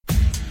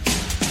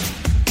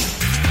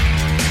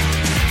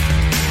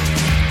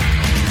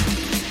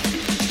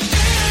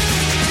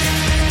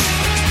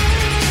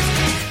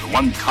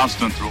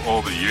constant through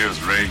all the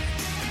years, Ray.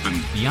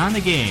 Been Beyond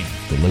the Game.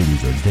 The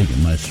ladies are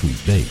digging my sweet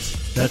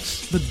bass.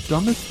 That's the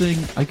dumbest thing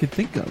I could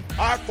think of.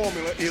 Our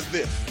formula is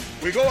this.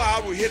 We go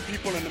out, we hit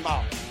people in the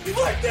mouth. You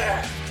like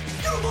that?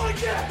 You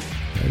like that?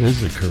 That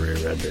is a career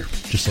ender,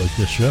 just like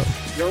this show.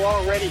 You're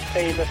already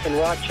famous in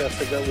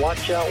Rochester, but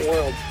watch out,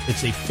 world.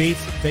 It's a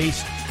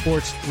faith-based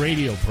sports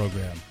radio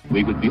program.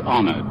 We would be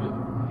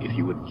honored if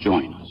you would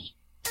join us.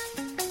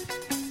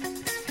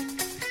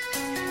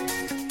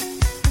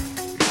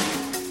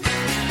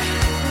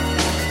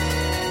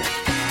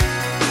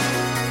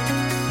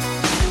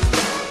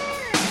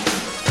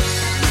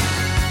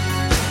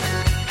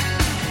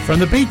 From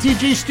the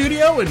BTG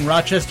studio in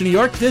Rochester, New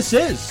York, this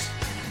is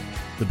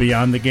the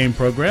Beyond the Game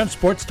program,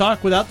 sports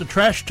talk without the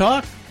trash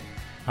talk.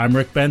 I'm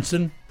Rick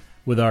Benson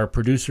with our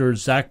producer,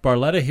 Zach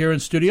Barletta, here in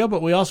studio,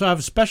 but we also have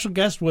a special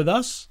guest with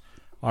us.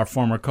 Our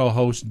former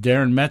co-host,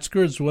 Darren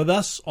Metzger, is with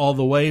us all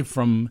the way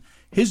from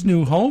his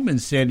new home in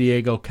San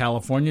Diego,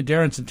 California.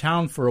 Darren's in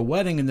town for a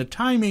wedding, and the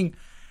timing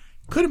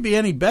couldn't be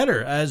any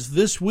better, as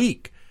this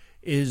week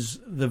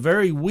is the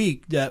very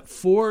week that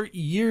 4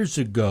 years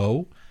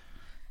ago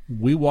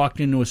we walked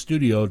into a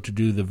studio to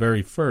do the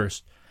very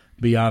first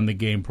Beyond the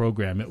Game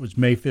program. It was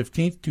May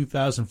 15th,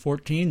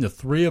 2014, the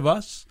three of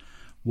us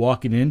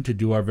walking in to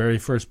do our very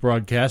first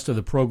broadcast of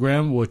the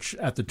program, which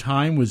at the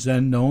time was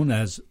then known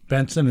as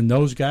Benson and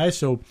Those Guys.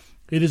 So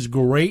it is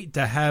great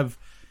to have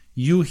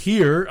you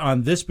here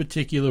on this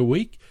particular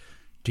week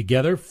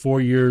together 4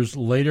 years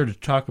later to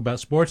talk about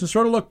sports and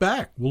sort of look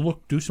back.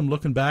 We'll do some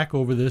looking back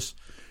over this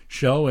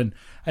show, and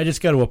I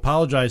just got to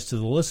apologize to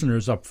the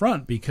listeners up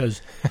front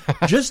because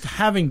just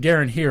having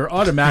Darren here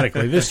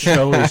automatically, this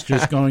show is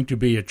just going to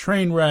be a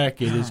train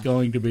wreck. It is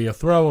going to be a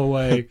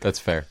throwaway. That's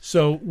fair.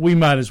 So we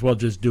might as well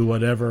just do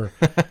whatever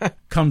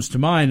comes to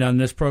mind on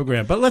this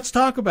program. But let's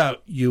talk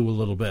about you a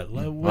little bit.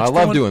 Well, I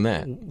love doing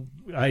that.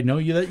 I know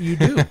that you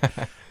do.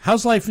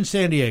 How's life in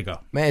San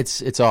Diego? Man,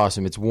 it's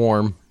awesome. It's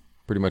warm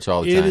pretty much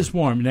all the time. It is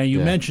warm. Now,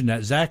 you mentioned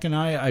that. Zach and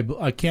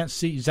I can't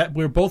see. Zach,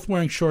 we're both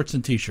wearing shorts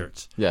and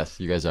T-shirts.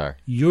 Yes, you guys are.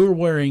 You're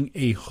wearing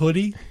a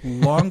hoodie,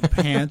 long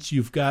pants.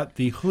 You've got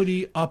the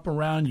hoodie up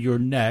around your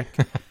neck.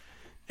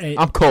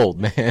 I'm cold,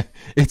 man.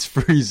 It's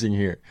freezing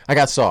here. I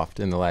got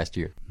soft in the last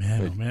year.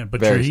 Man.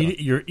 But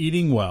you're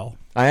eating well.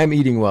 I am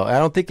eating well. I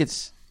don't think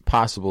it's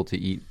possible to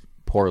eat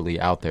poorly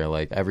out there.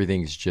 Like,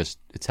 everything's just,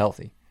 it's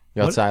healthy.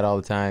 You're outside all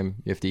the time.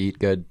 You have to eat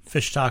good.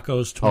 Fish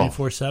tacos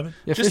 24/7?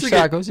 Yeah, fish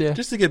tacos, yeah.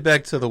 Just to get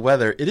back to the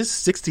weather, it is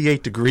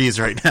 68 degrees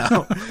right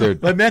now.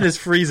 Dude, my man is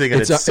freezing,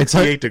 and it's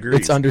 68 degrees.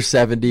 It's under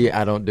 70.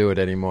 I don't do it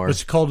anymore.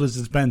 As cold as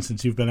it's been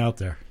since you've been out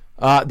there?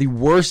 The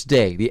worst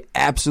day, the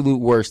absolute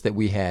worst that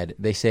we had,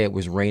 they say it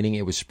was raining.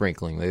 It was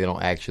sprinkling. They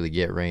don't actually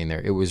get rain there.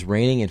 It was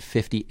raining at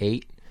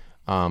 58.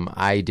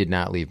 I did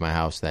not leave my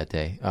house that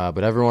day.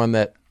 But everyone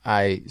that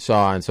I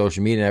saw on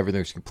social media and everything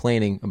was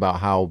complaining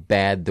about how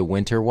bad the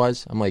winter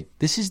was. I'm like,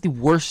 this is the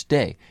worst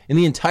day. In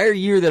the entire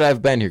year that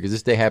I've been here, because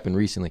this day happened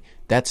recently,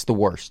 that's the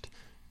worst.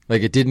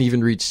 Like, it didn't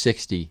even reach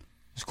 60. It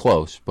was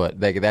close, but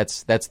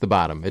that's the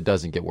bottom. It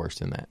doesn't get worse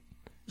than that.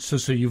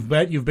 So you've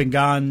been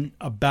gone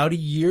about a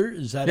year?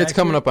 Is that It's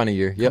coming up on a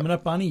year. Yep. Coming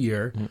up on a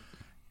year. Mm-hmm.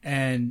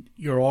 And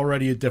you're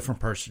already a different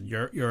person.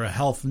 You're a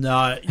health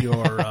nut.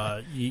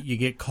 You're you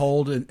get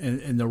cold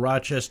in the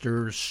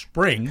Rochester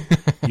spring.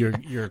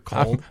 You're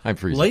cold. I'm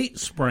freezing. Late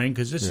spring,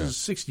 because this is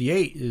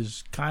 68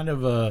 is kind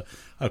of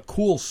a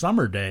cool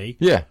summer day.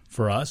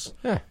 For us.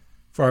 Yeah.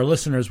 For our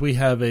listeners, we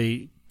have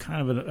a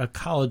kind of a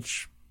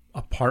college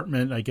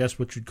apartment, I guess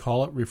what you'd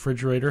call it,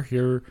 refrigerator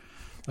here.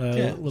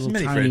 Little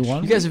tiny fridge.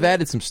 one. You guys have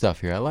added some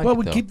stuff here. I like it. Well,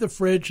 we keep the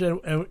fridge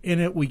in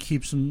it. We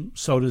keep some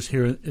sodas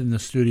here in the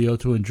studio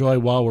to enjoy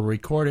while we're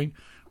recording.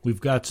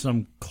 We've got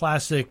some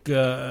classic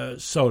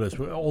sodas,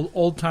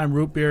 old time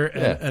root beer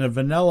and a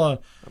vanilla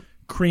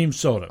cream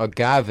soda.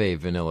 Agave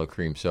vanilla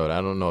cream soda.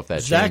 I don't know if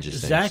that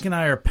changes things. Zach and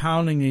I are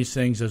pounding these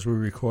things as we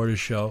record a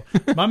show.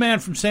 My man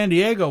from San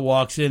Diego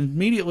walks in,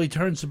 immediately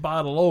turns the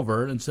bottle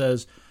over and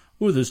says,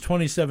 "Ooh, there's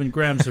 27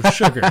 grams of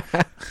sugar."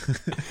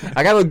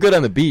 I got to look good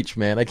on the beach,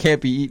 man. I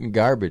can't be eating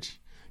garbage.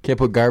 Can't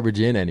put garbage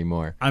in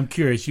anymore. I'm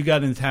curious. You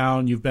got in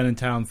town. You've been in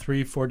town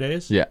 3-4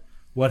 days? Yeah.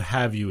 What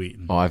have you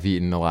eaten? Oh, I've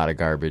eaten a lot of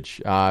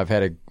garbage. I've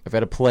had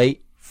a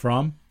plate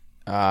from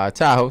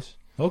Tahoe's.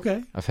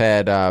 Okay. I've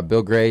had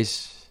Bill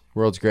Gray's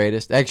World's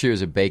Greatest. Actually, it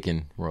was a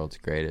bacon World's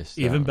Greatest.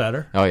 Even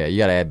better. Oh yeah, you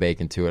got to add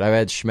bacon to it. I've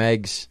had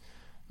Schmeg's,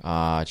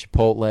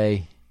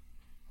 Chipotle.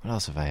 What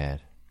else have I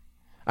had?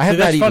 I have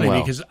not eaten funny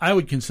well. Because I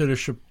would consider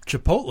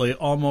Chipotle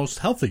almost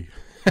healthy.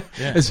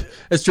 Yeah.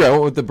 It's true. I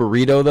went with the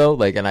burrito though,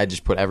 and I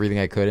just put everything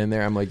I could in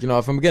there. I'm like,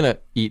 if I'm gonna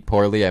eat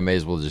poorly, I may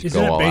as well just Isn't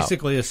go all out. Isn't it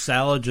basically a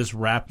salad just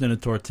wrapped in a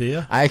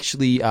tortilla? I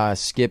actually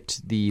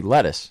skipped the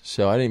lettuce,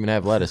 so I didn't even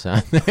have lettuce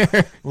on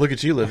there. Look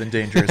at you living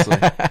dangerously.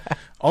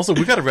 Also,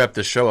 we got to wrap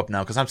this show up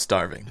now because I'm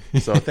starving.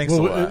 So thanks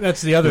a lot.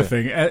 That's the other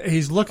thing.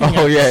 He's looking at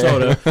the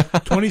soda,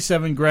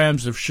 27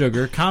 grams of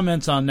sugar,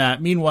 comments on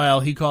that. Meanwhile,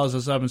 he calls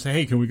us up and says,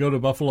 hey, can we go to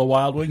Buffalo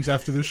Wild Wings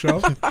after the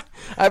show?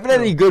 I haven't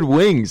had any good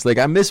wings. Like,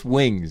 I miss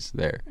wings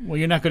there. Well,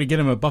 you're not going to get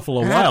him at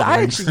Buffalo Wild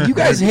Wings. You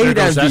guys hate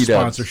on B-dubs.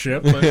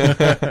 Sponsorship.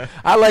 But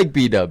I like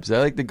B-dubs. I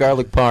like the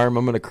garlic parm.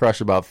 I'm going to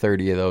crush about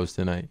 30 of those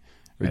tonight.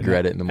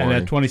 Regret it in the morning.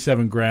 And that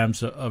 27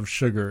 grams of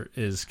sugar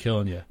is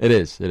killing you. It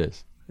is.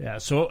 Yeah,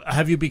 so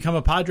have you become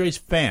a Padres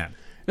fan?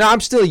 No,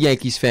 I'm still a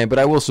Yankees fan, but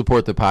I will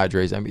support the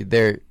Padres. I mean,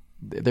 they're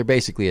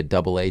basically a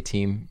double-A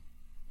team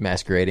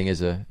masquerading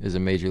as a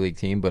major league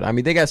team. But, I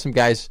mean, they got some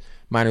guys,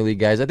 minor league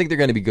guys. I think they're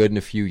going to be good in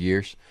a few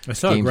years. I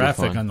saw a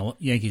graphic on the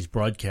Yankees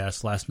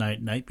broadcast last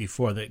night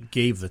before that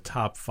gave the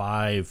top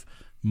 5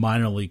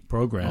 minor league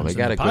programs. Oh, they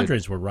got the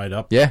Padres were right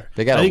up there. Yeah,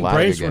 they got a lot of good guys. I think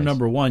Braves were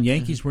number 1.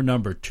 Yankees were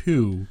number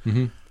 2.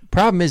 Mm-hmm.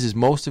 Problem is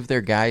most of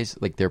their guys,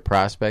 like their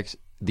prospects,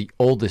 the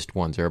oldest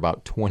ones are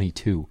about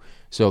 22.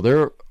 So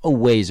they're a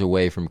ways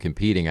away from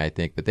competing, I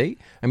think. But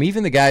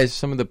even the guys,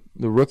 some of the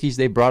rookies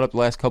they brought up the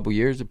last couple of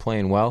years are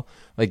playing well.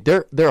 Like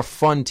they're a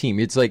fun team.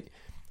 It's like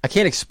I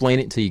can't explain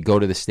it until you go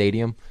to the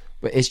stadium,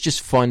 but it's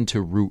just fun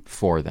to root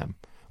for them.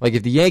 Like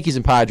if the Yankees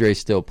and Padres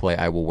still play,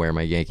 I will wear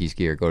my Yankees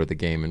gear, go to the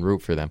game, and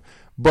root for them.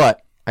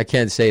 But I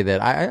can't say that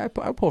I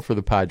pull for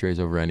the Padres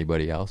over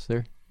anybody else.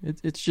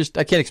 It's just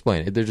I can't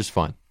explain it. They're just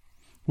fun.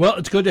 Well,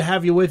 it's good to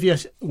have you with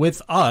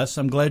us.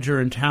 I'm glad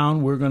you're in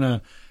town. We're going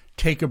to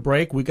take a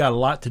break. We got a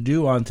lot to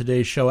do on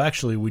today's show.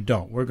 Actually, we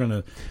don't. We're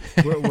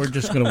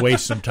just going to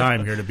waste some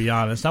time here, to be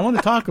honest. I want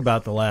to talk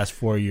about the last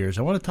 4 years.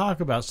 I want to talk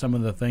about some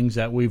of the things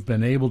that we've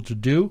been able to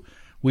do.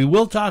 We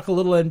will talk a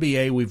little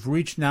NBA. We've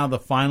reached now the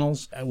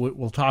finals.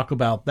 We'll talk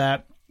about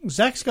that.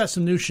 Zach's got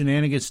some new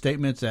shenanigans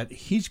statements that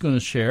he's going to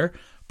share.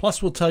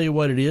 Plus, we'll tell you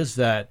what it is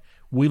that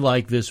we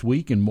like this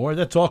week and more.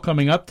 That's all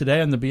coming up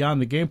today on the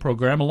Beyond the Game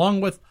program, along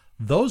with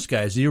those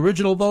guys, the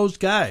original Those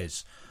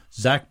Guys,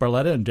 Zach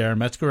Barletta and Darren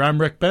Metzger.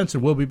 I'm Rick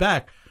Benson. We'll be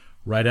back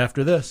right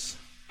after this.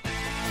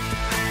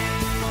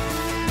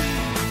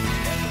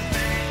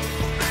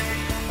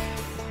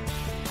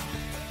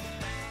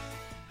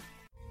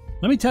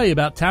 Let me tell you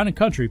about Town &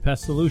 Country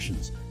Pest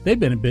Solutions. They've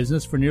been in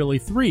business for nearly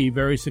 3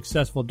 very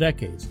successful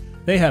decades.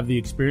 They have the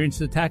experience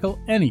to tackle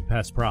any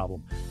pest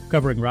problem,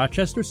 covering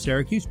Rochester,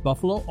 Syracuse,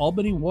 Buffalo,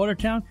 Albany,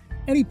 Watertown.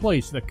 Any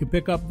place that can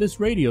pick up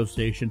this radio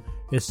station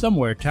is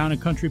somewhere Town &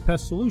 Country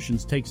Pest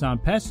Solutions takes on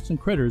pests and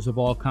critters of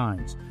all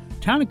kinds.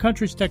 Town &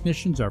 Country's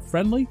technicians are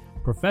friendly,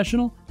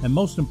 professional, and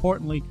most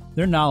importantly,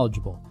 they're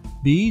knowledgeable.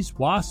 Bees,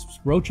 wasps,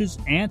 roaches,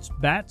 ants,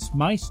 bats,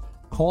 mice,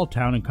 call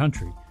Town &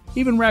 Country.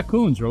 Even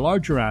raccoons or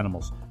larger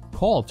animals,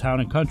 call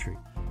Town & Country.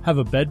 Have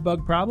a bed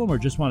bug problem or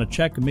just want to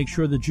check and make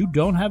sure that you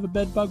don't have a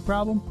bed bug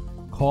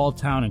problem? Call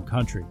Town &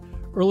 Country.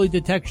 Early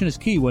detection is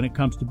key when it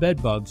comes to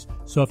bed bugs,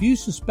 so if you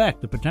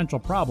suspect a potential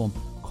problem,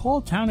 call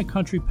Town &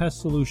 Country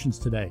Pest Solutions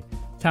today.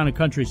 Town &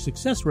 Country's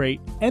success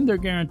rate and their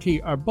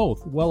guarantee are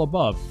both well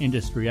above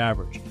industry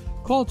average.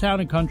 Call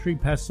Town & Country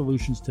Pest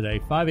Solutions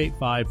today,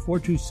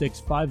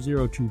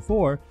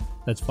 585-426-5024.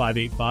 That's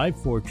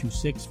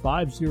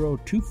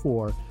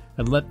 585-426-5024.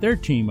 And let their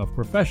team of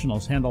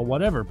professionals handle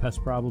whatever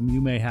pest problem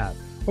you may have.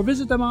 Or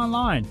visit them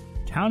online,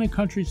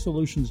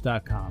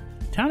 townandcountrysolutions.com.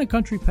 Town &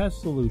 Country Pest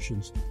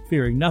Solutions,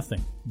 fearing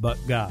nothing but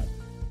God.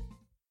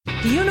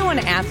 Do you know an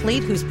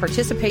athlete whose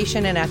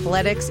participation in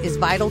athletics is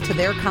vital to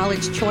their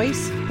college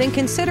choice? Then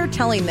consider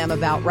telling them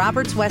about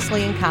Roberts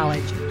Wesleyan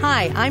College.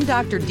 Hi, I'm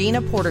Dr.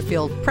 Dina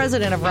Porterfield,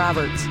 president of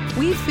Roberts.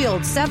 We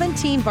field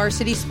 17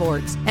 varsity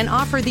sports and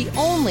offer the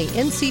only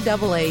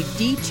NCAA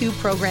D2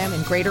 program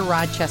in Greater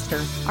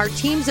Rochester. Our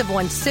teams have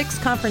won 6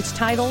 conference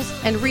titles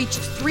and reached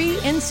 3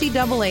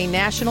 NCAA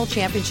national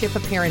championship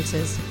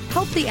appearances.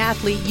 Help the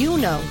athlete you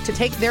know to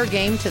take their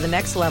game to the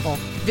next level.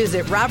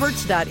 Visit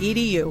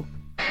roberts.edu.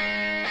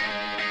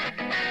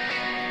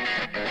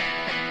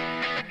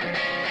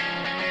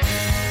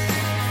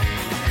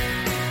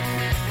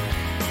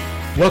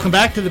 Welcome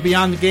back to the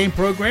Beyond the Game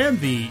program,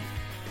 the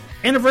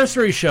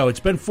anniversary show.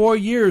 It's been 4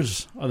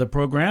 years of the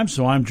program,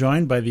 so I'm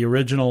joined by the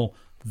original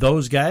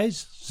Those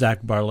Guys,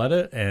 Zach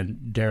Barletta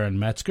and Darren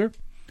Metzger.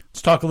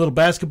 Let's talk a little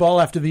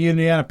basketball after the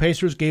Indiana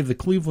Pacers gave the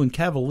Cleveland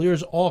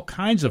Cavaliers all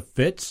kinds of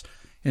fits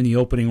in the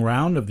opening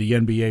round of the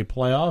NBA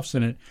playoffs,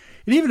 and it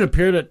even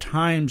appeared at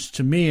times,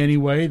 to me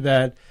anyway,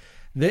 that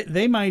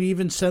they might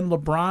even send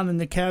LeBron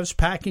and the Cavs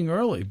packing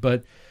early,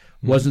 but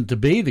wasn't to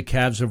be. The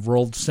Cavs have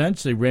rolled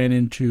since. They ran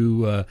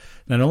into,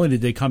 not only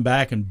did they come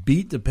back and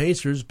beat the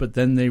Pacers, but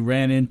then they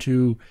ran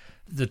into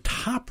the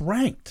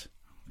top-ranked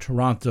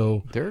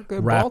Toronto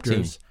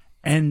Raptors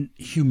and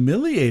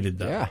humiliated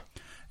them. Yeah.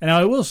 And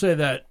I will say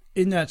that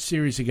in that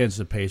series against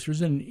the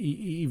Pacers, and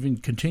even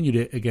continued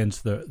it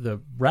against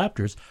the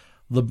Raptors,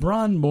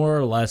 LeBron more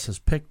or less has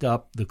picked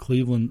up the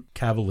Cleveland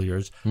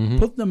Cavaliers,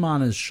 put them on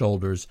his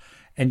shoulders,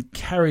 and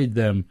carried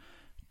them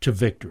to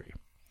victory.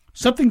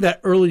 Something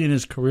that early in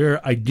his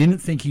career I didn't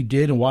think he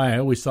did, and why I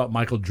always thought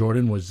Michael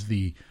Jordan was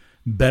the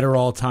better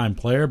all-time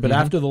player. But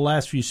after the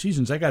last few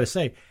seasons, I got to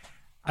say,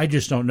 I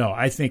just don't know.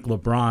 I think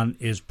LeBron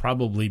is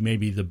probably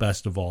maybe the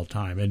best of all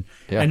time. And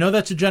I know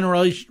that's a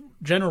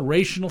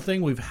generational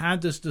thing. We've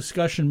had this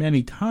discussion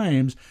many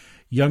times.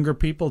 Younger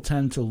people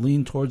tend to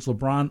lean towards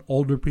LeBron.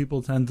 Older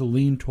people tend to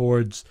lean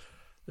towards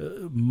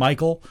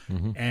Michael.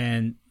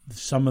 And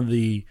some of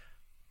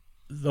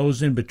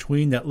those in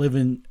between that live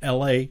in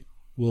L.A.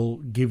 will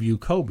give you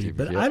Kobe.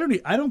 But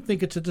I don't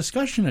think it's a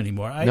discussion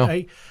anymore. I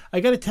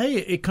got to tell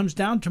you, it comes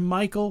down to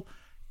Michael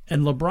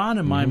and LeBron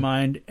in my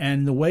mind,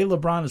 and the way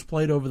LeBron has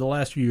played over the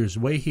last few years, the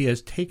way he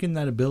has taken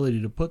that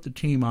ability to put the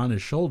team on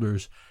his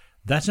shoulders,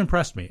 that's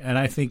impressed me. And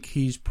I think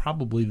he's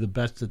probably the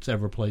best that's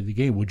ever played the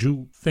game. Would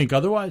you think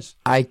otherwise?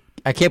 I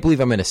can't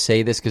believe I'm going to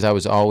say this because I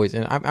was always,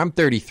 and I'm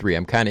 33.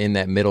 I'm kind of in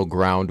that middle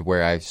ground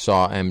where I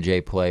saw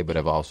MJ play, but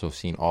I've also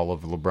seen all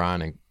of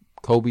LeBron and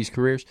Kobe's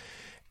careers.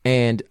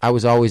 And I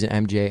was always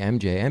an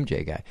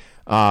MJ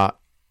guy.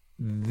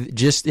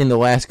 Just in the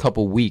last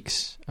couple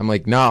weeks, I'm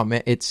like, no,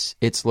 man, it's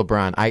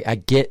LeBron. I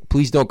get,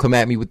 please don't come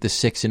at me with the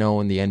 6-0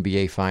 in the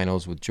NBA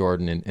Finals with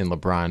Jordan and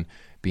LeBron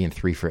being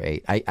 3 for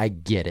 8. I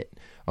get it,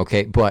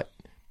 okay? But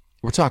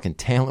we're talking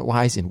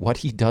talent-wise and what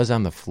he does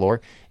on the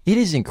floor. It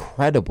is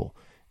incredible.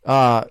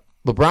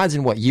 LeBron's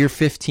in, year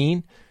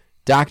 15?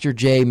 Dr.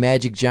 J,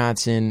 Magic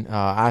Johnson,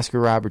 Oscar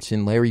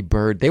Robertson, Larry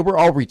Bird, they were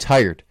all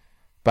retired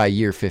by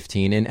year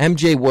 15. And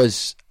MJ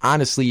was,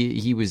 honestly,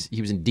 he was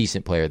a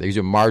decent player. He was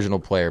a marginal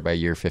player by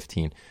year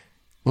 15.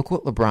 Look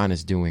what LeBron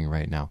is doing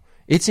right now.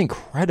 It's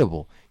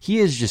incredible. He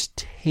is just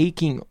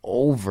taking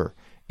over.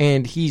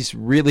 And he's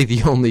really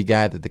the only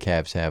guy that the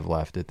Cavs have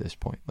left at this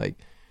point.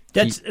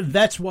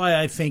 That's why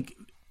I think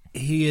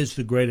he is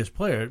the greatest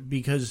player,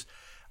 because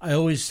I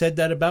always said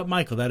that about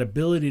Michael, that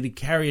ability to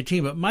carry a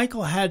team. But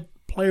Michael had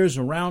players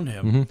around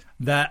him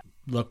that,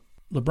 look,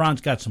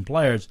 LeBron's got some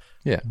players,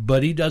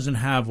 but he doesn't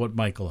have what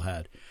Michael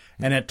had.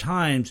 And at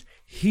times,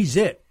 he's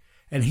it.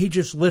 And he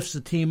just lifts the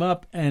team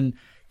up and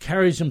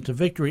carries them to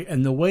victory.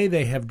 And the way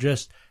they have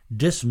just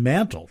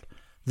dismantled,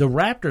 the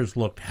Raptors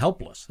looked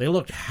helpless. They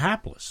looked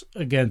hapless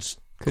against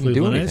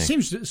Cleveland. And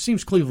it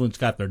seems Cleveland's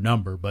got their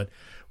number, but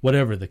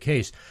whatever the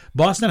case.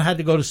 Boston had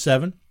to go to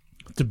 7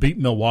 to beat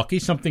Milwaukee,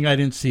 something I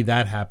didn't see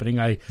that happening.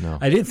 I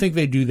didn't think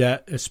they'd do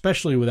that,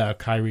 especially without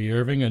Kyrie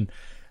Irving. And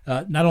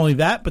not only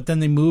that, but then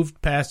they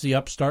moved past the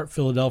upstart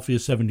Philadelphia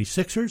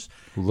 76ers.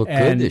 Who look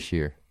good this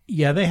year.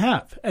 Yeah, they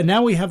have. And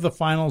now we have the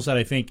finals that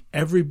I think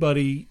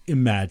everybody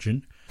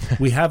imagined.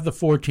 We have the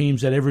 4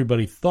 teams that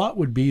everybody thought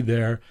would be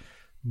there.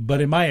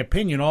 But in my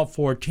opinion, all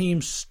 4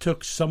 teams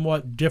took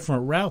somewhat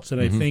different routes than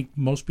I think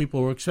most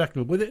people were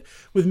expecting,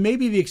 with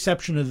maybe the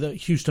exception of the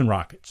Houston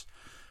Rockets.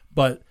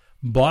 But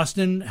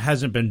Boston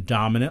hasn't been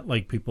dominant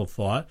like people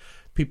thought.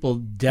 People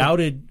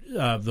doubted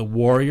the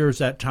Warriors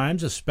at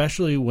times,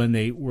 especially when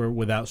they were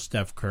without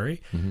Steph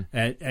Curry.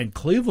 And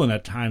Cleveland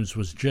at times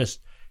was just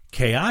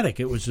chaotic.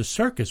 It was a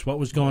circus. What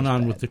was going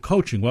on with the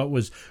coaching?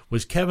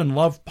 Was Kevin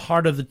Love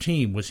part of the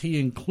team? Was he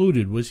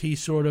included? Was he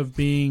sort of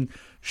being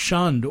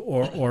shunned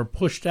or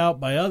pushed out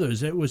by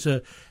others? It was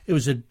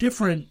a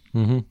different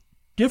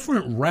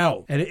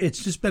route, and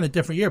it's just been a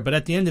different year. But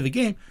at the end of the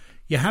game,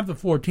 you have the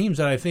 4 teams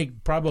that I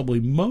think probably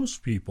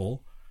most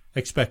people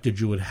expected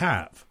you would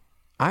have.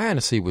 I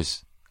honestly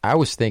was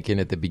thinking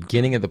at the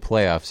beginning of the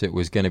playoffs it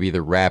was going to be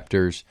the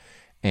Raptors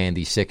and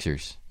the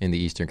Sixers in the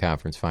Eastern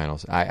Conference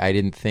Finals. I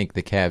didn't think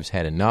the Cavs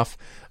had enough.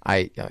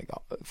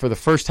 For the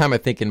first time I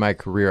think in my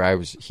career, I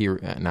was here,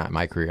 not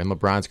my career, in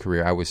LeBron's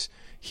career, I was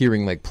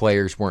hearing like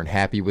players weren't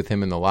happy with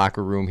him in the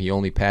locker room. He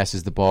only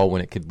passes the ball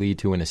when it could lead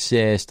to an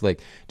assist.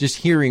 Like just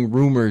hearing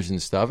rumors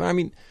and stuff. I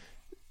mean,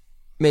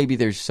 maybe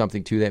there's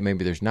something to that,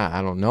 maybe there's not.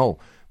 I don't know.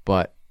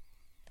 But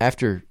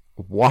after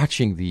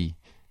watching the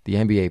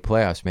NBA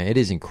playoffs, man, it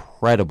is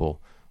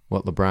incredible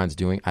what LeBron's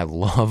doing. I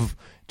love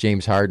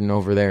James Harden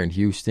over there in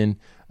Houston.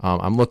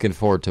 I'm looking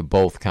forward to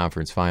both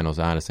conference finals,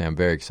 honestly. I'm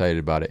very excited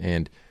about it.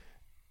 And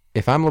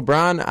if I'm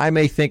LeBron, I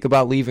may think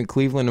about leaving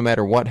Cleveland no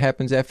matter what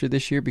happens after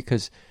this year,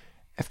 because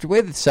after the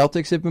way the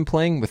Celtics have been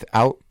playing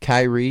without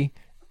Kyrie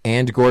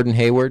and Gordon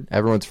Hayward,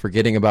 everyone's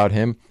forgetting about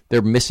him.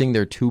 They're missing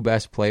their 2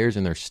 best players,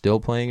 and they're still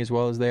playing as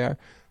well as they are.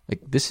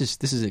 Like this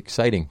is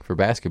exciting for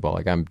basketball.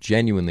 Like I'm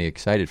genuinely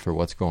excited for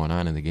what's going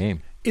on in the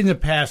game. In the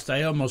past,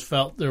 I almost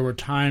felt there were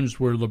times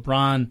where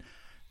LeBron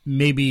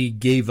maybe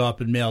gave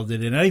up and mailed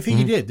it in. And I think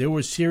he did. There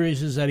were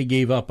series that he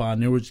gave up on.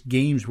 There was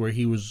games where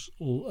he was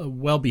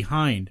well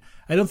behind.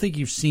 I don't think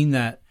you've seen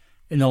that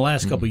in the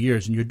last couple of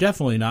years, and you're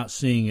definitely not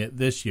seeing it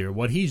this year.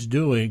 What he's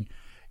doing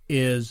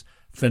is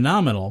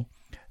phenomenal.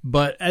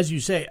 But as you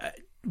say,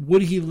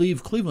 would he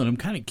leave Cleveland? I'm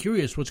kind of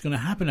curious what's going to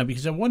happen now,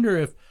 because I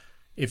wonder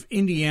if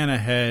Indiana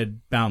had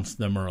bounced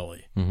them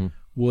early,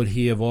 would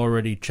he have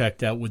already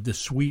checked out? Would the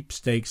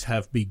sweepstakes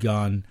have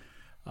begun?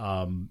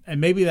 And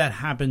maybe that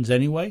happens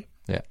anyway.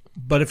 Yeah.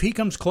 But if he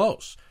comes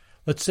close,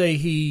 let's say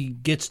he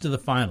gets to the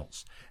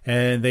finals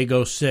and they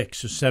go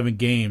 6 or 7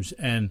 games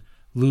and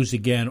lose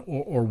again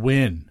or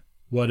win,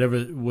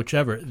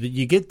 whichever,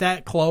 you get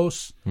that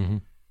close,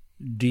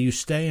 do you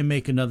stay and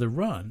make another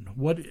run?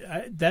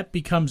 That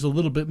becomes a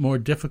little bit more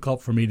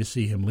difficult for me to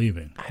see him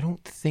leaving. I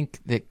don't think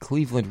that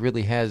Cleveland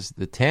really has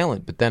the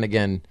talent, but then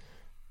again,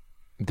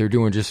 they're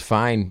doing just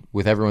fine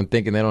with everyone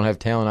thinking they don't have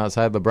talent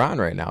outside LeBron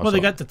right now. Well, they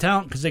got the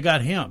talent because they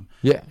got him.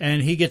 Yeah.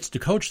 And he gets to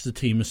coach the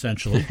team,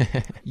 essentially.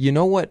 You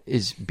know what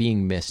is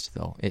being missed,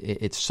 though?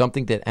 It's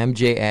something that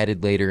MJ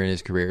added later in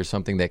his career,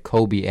 something that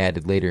Kobe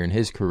added later in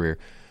his career,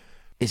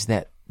 is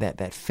that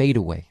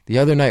fadeaway. The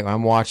other night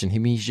I'm watching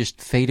him, he's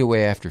just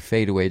fadeaway after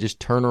fadeaway, just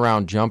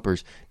turnaround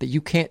jumpers that you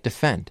can't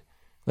defend.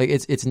 Like,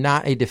 it's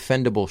not a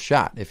defendable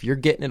shot. If you're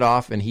getting it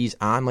off and he's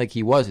on like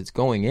he was, it's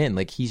going in.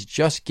 Like, he's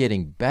just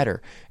getting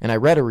better. And I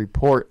read a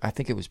report, I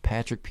think it was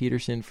Patrick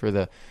Peterson for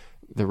the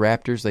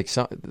Raptors. Like,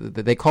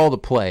 they called a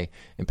play,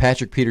 and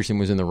Patrick Peterson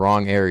was in the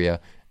wrong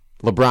area.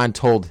 LeBron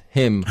told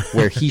him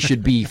where he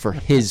should be for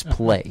his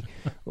play.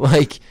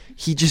 Like,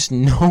 he just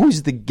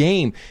knows the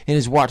game and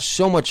has watched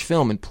so much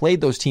film and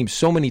played those teams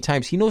so many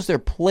times. He knows their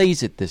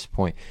plays at this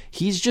point.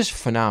 He's just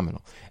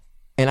phenomenal.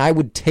 And I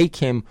would take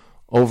him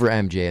over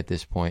MJ at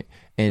this point.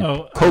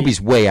 And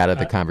Kobe's way out of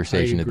the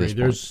conversation at this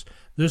point.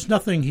 There's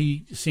nothing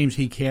he seems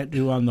he can't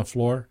do on the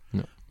floor,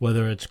 no.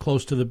 Whether it's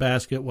close to the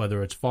basket,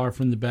 whether it's far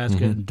from the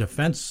basket. And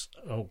defense,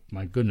 oh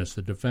my goodness,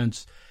 the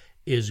defense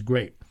is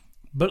great.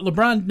 But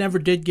LeBron never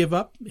did give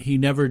up. He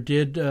never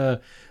did.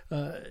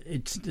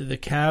 It's the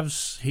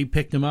Cavs, he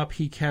picked him up,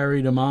 he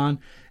carried him on,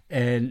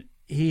 and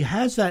he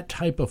has that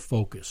type of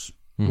focus,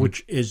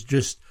 which is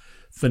just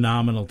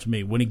phenomenal to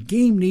me. When a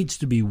game needs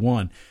to be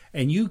won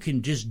and you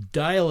can just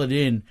dial it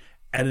in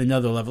at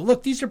another level.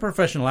 Look, these are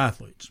professional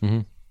athletes.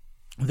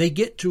 They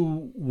get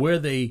to where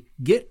they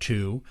get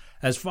to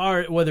as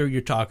far, whether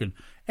you're talking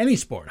any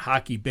sport,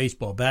 hockey,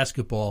 baseball,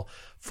 basketball,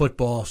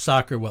 football,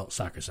 soccer. Well,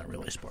 soccer's not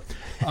really a sport.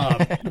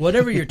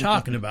 Whatever you're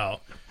talking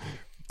about,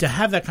 to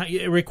have that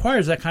it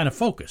requires that kind of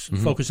focus.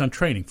 Focus on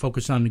training,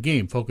 focus on the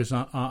game, focus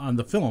on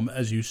the film,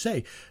 as you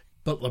say.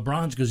 But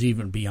LeBron's goes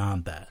even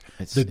beyond that.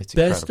 It's best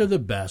incredible. Of the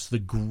best, the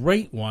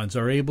great ones,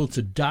 are able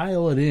to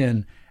dial it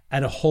in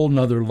at a whole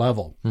nother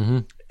level.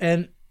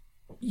 And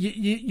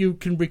you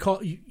can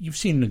recall, you've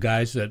seen the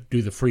guys that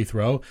do the free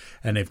throw,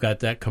 and they've got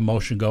that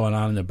commotion going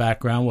on in the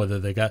background, whether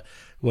they got,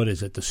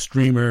 the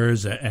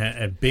streamers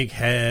and big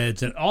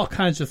heads and all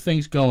kinds of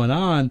things going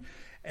on.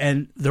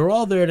 And they're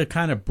all there to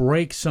kind of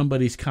break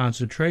somebody's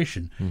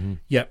concentration.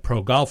 Yet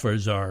pro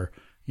golfers are,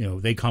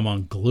 they come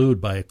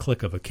unglued by a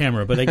click of a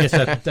camera, but I guess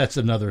that's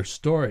another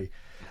story.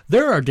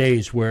 There are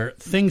days where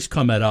things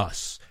come at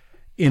us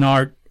in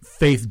our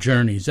faith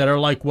journeys that are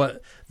like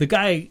what the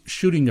guy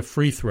shooting the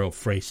free throw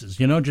phrases,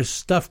 just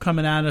stuff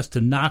coming at us to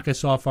knock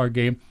us off our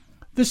game.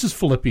 This is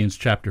Philippians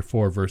chapter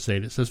 4, verse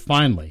 8. It says,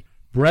 "Finally,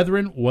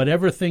 brethren,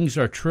 whatever things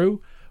are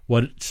true,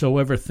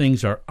 whatsoever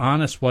things are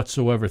honest,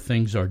 whatsoever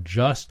things are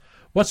just,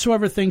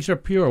 whatsoever things are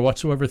pure,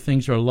 whatsoever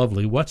things are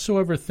lovely,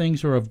 whatsoever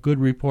things are of good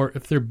report,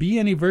 if there be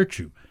any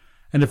virtue,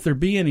 and if there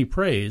be any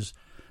praise,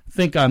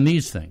 think on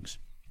these things."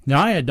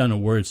 Now, I had done a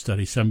word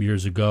study some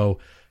years ago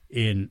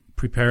in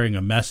preparing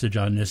a message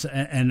on this,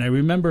 and I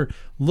remember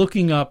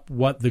looking up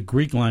what the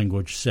Greek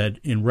language said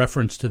in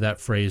reference to that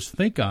phrase,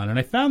 think on, and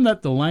I found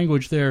that the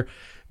language there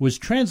was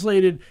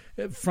translated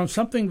from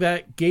something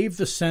that gave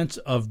the sense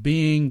of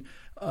being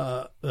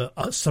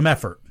some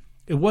effort.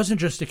 It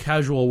wasn't just a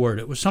casual word.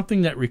 It was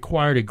something that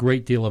required a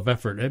great deal of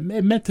effort. It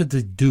meant to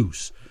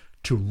deduce,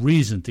 to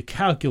reason, to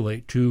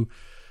calculate, to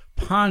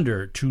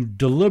ponder, to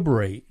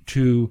deliberate,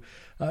 to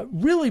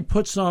really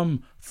put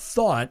some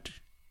thought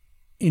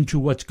into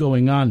what's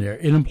going on there.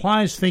 It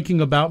implies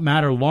thinking about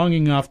matter long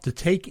enough to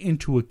take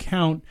into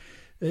account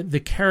the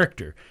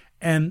character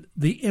and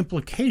the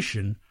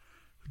implication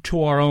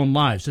to our own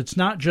lives. It's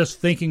not just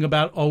thinking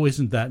about, oh,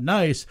 isn't that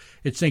nice?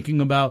 It's thinking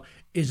about,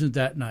 isn't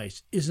that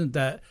nice? Isn't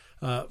that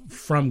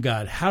from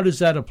God? How does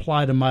that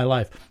apply to my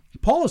life?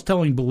 Paul is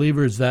telling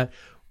believers that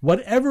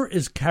whatever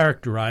is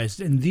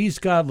characterized in these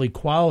godly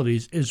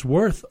qualities is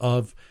worth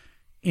of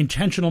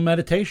intentional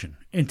meditation,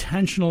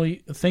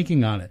 intentionally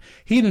thinking on it.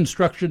 He had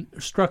instructed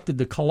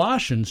the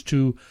Colossians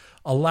to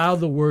allow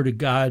the Word of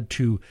God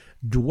to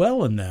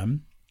dwell in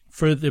them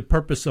for the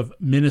purpose of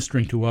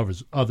ministering to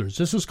others.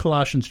 This is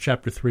Colossians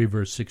chapter 3,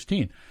 verse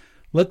 16.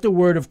 "Let the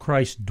word of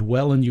Christ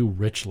dwell in you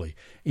richly,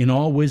 in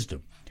all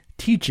wisdom,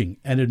 teaching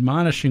and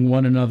admonishing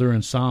one another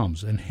in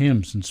psalms and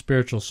hymns and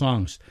spiritual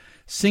songs,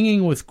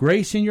 singing with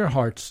grace in your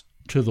hearts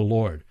to the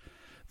Lord."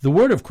 The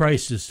word of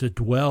Christ is to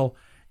dwell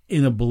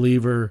in a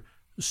believer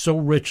so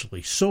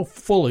richly, so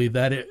fully,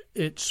 that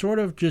it sort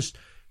of just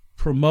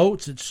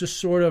promotes, it just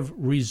sort of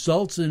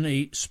results in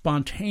a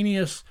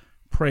spontaneous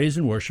praise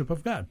and worship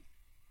of God.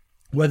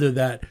 Whether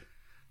that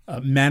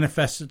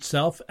manifests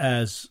itself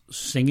as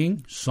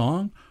singing,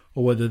 song,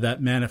 or whether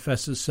that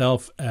manifests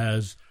itself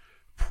as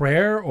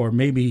prayer, or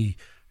maybe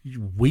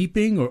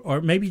weeping,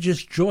 or maybe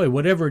just joy,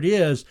 whatever it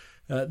is,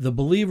 the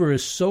believer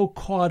is so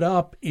caught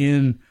up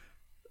in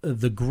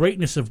the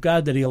greatness of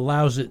God that he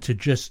allows it to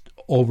just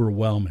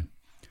overwhelm him.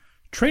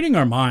 Training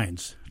our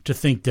minds to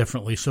think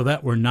differently so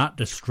that we're not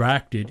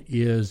distracted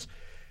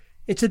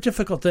it's a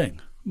difficult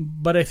thing.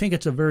 but I think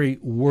it's a very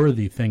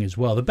worthy thing as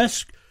well.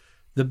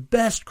 The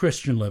best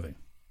Christian living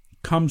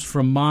comes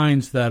from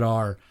minds that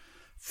are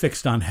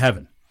fixed on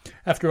heaven.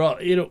 After all,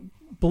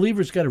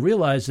 believers got to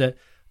realize that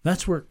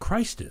that's where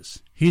Christ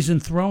is. He's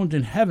enthroned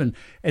in heaven.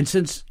 And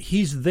since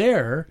he's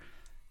there,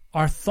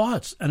 our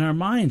thoughts and our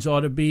minds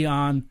ought to be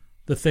on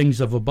the things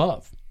of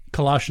above.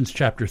 Colossians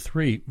chapter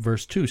 3,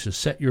 verse 2 says,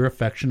 set your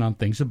affection on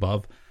things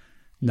above,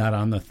 not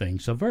on the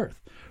things of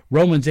earth.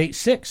 Romans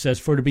 8:6 says,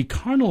 for to be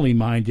carnally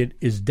minded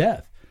is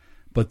death,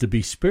 but to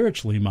be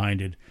spiritually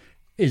minded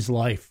is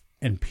life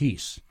and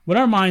peace. When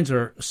our minds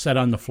are set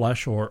on the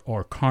flesh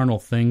or carnal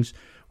things,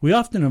 we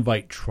often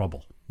invite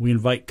trouble. We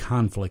invite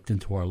conflict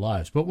into our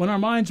lives. But when our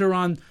minds are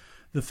on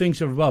the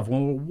things of above,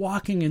 when we're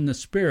walking in the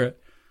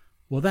Spirit,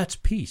 well, that's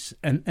peace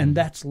and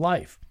that's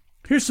life.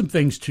 Here's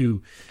something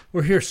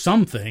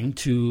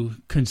to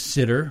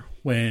consider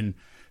when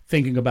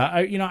thinking about,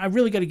 I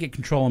really got to get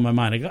control of my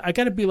mind. I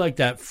got to be like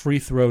that free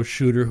throw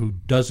shooter who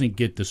doesn't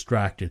get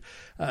distracted.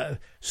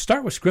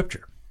 Start with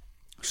Scripture.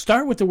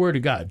 Start with the Word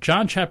of God.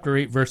 John chapter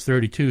 8, verse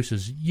 32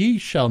 says, ye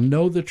shall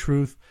know the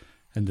truth,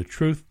 and the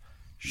truth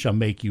shall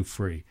make you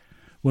free.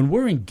 When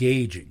we're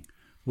engaging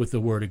with the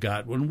Word of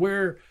God, when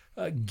we're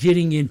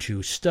getting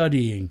into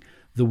studying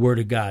the Word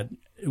of God,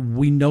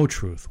 we know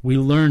truth, we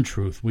learn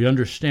truth, we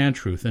understand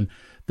truth. And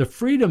the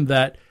freedom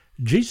that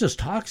Jesus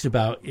talks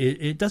about,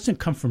 it doesn't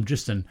come from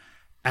just an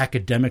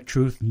academic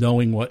truth,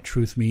 knowing what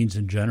truth means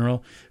in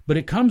general, but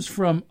it comes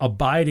from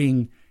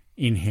abiding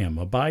in Him,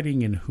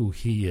 abiding in who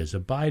He is,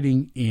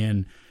 abiding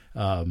in,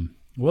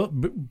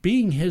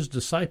 being His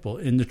disciple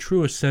in the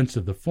truest sense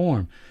of the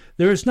form.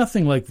 There is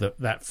nothing like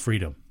that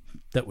freedom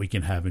that we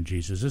can have in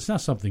Jesus. It's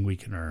not something we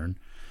can earn.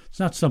 It's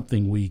not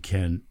something we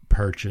can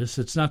purchase.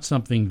 It's not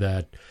something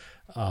that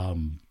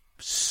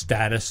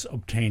status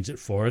obtains it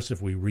for us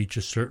if we reach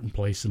a certain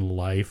place in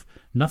life.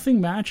 Nothing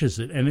matches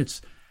it. And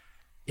it's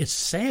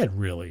sad,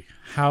 really,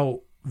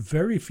 how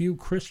very few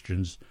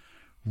Christians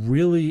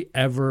really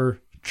ever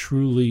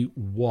truly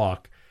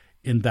walk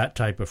in that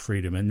type of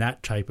freedom and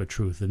that type of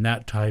truth and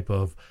that type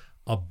of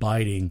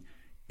abiding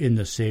in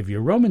the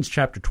Savior. Romans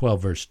chapter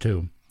 12, verse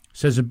 2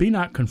 says, and be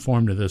not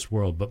conformed to this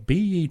world, but be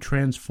ye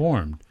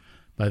transformed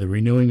by the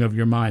renewing of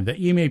your mind, that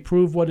ye may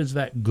prove what is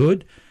that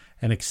good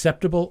and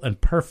acceptable and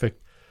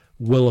perfect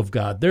will of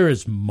God. There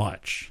is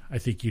much, I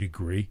think you'd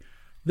agree,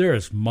 there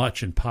is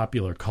much in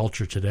popular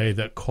culture today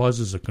that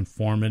causes a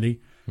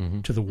conformity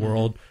to the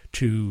world,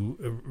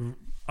 to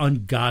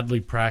ungodly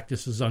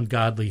practices,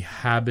 ungodly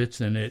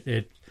habits,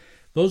 and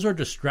those are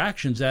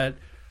distractions that,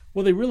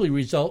 well, they really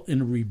result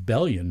in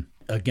rebellion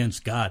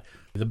against God.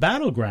 The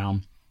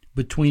battleground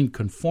between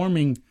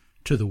conforming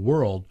to the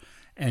world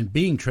and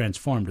being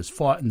transformed is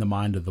fought in the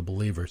mind of the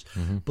believers.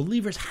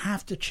 Believers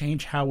have to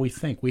change how we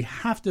think. We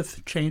have to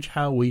change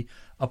how we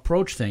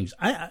approach things.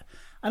 I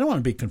don't want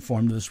to be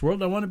conformed to this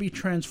world. I want to be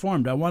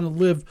transformed. I want to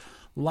live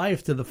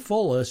life to the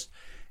fullest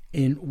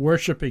in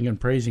worshiping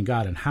and praising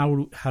God. And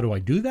how do I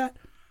do that?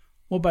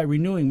 Well, by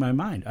renewing my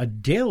mind, a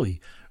daily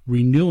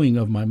renewing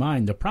of my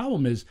mind. The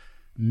problem is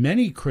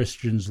many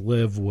Christians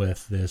live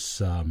with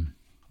this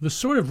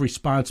sort of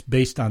response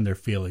based on their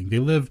feeling. They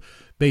live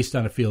based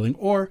on a feeling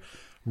or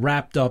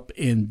wrapped up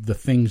in the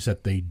things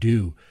that they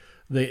do.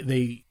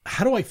 They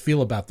how do I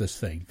feel about this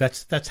thing?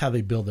 That's how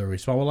they build their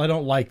response. Well, I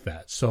don't like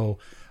that. So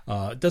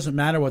it doesn't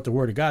matter what the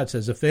Word of God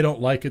says. If they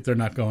don't like it, they're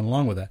not going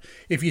along with that.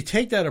 If you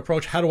take that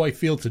approach, how do I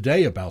feel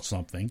today about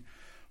something?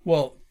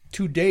 Well,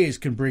 2 days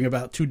can bring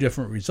about two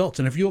different results.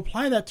 And if you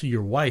apply that to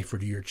your wife or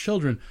to your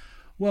children,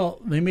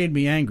 well, they made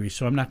me angry,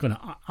 so I'm not going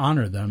to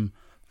honor them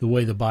the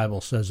way the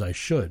Bible says I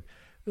should.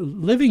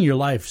 Living your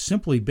life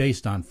simply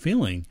based on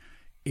feeling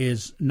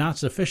is not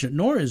sufficient,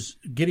 nor is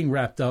getting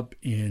wrapped up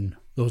in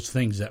those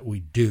things that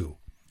we do.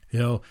 You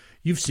know,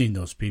 you've seen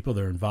those people.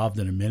 They're involved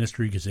in a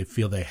ministry because they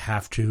feel they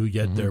have to,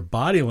 yet their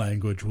body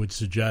language would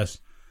suggest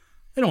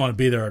they don't want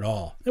to be there at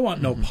all. They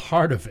want no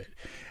part of it.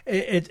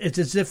 It's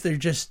as if they're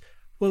just,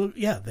 well,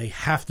 yeah, they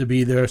have to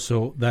be there,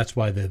 so that's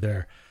why they're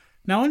there.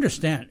 Now,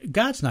 understand,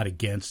 God's not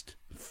against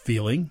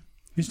feeling.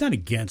 He's not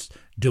against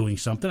doing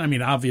something. I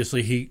mean,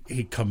 obviously,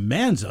 he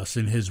commands us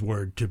in his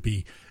word to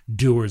be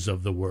doers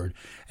of the word.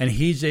 And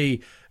he's a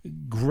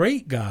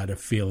great God of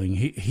feeling.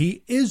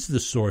 He is the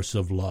source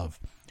of love.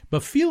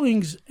 But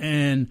feelings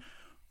and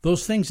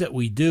those things that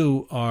we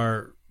do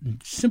are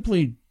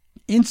simply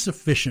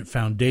insufficient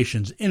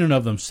foundations in and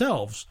of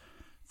themselves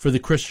for the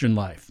Christian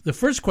life. The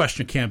first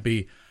question can't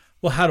be,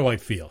 well, how do I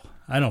feel?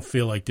 I don't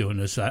feel like doing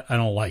this. I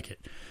don't like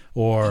it.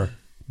 Or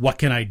what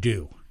can I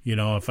do? You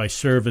know, if I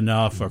serve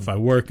enough or if I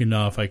work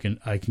enough, I can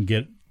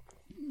get,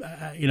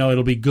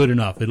 it'll be good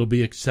enough. It'll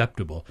be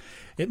acceptable.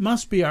 It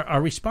must be,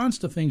 our response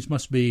to things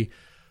must be,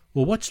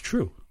 well, what's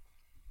true?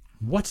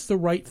 What's the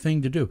right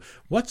thing to do?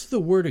 What's the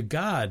Word of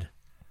God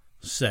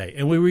say?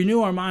 And we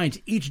renew our minds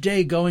each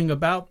day going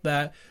about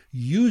that,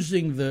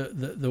 using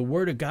the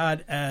Word of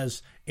God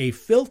as a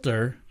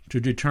filter to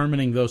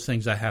determining those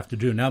things I have to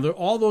do. Now,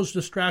 all those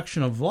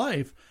distractions of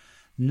life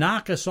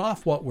knock us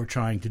off what we're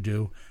trying to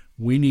do.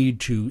 We need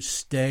to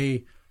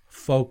stay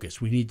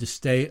focused. We need to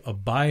stay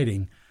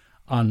abiding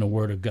on the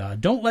Word of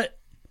God. Don't let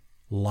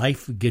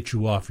life get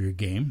you off your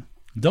game.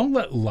 Don't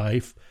let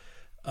life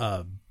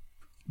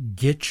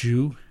get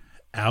you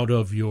out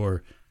of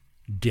your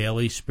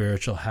daily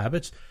spiritual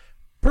habits.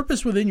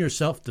 Purpose within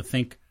yourself to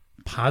think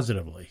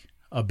positively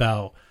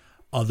about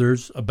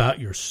others, about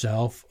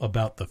yourself,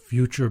 about the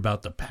future,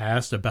 about the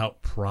past,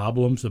 about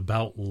problems,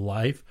 about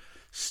life.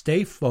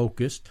 Stay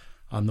focused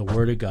on the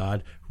Word of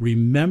God.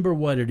 Remember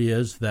what it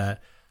is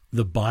that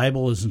the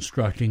Bible is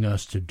instructing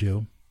us to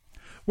do.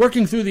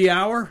 Working through the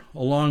hour,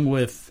 along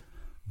with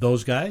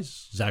those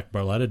guys, Zach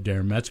Barletta,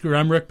 Darren Metzger,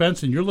 I'm Rick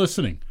Benson. You're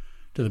listening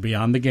to the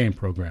Beyond the Game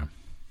program.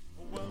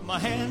 Well, my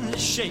hand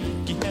is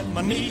shaky and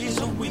my knees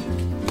are weak.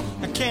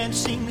 I can't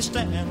seem to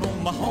stand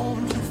on my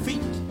own 2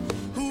 feet.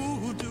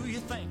 Who do you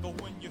think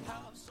of when you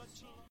have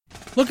such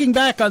a... Looking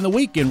back on the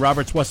week in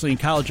Roberts Wesleyan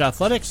College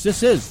athletics,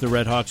 this is the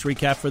Red Hawks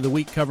recap for the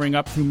week covering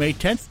up through May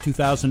 10th,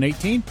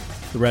 2018.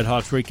 The Red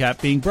Hawks recap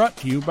being brought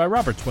to you by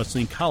Roberts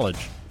Wesleyan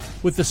College.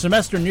 With the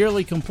semester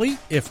nearly complete,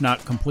 if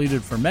not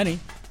completed for many,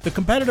 the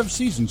competitive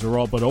seasons are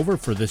all but over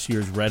for this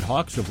year's Red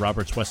Hawks of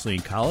Roberts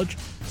Wesleyan College.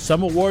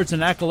 Some awards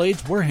and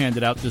accolades were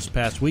handed out this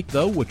past week,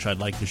 though, which I'd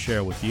like to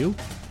share with you.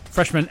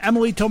 Freshman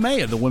Emily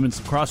Tomei of the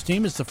women's lacrosse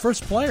team is the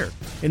first player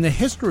in the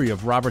history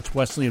of Roberts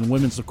Wesleyan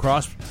women's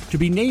lacrosse to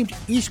be named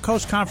East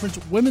Coast Conference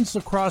Women's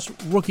Lacrosse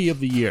Rookie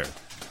of the Year.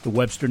 The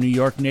Webster, New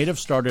York native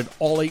started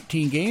all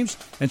 18 games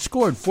and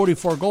scored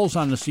 44 goals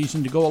on the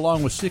season to go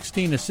along with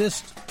 16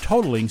 assists,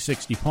 totaling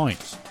 60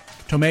 points.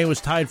 Tomei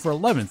was tied for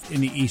 11th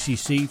in the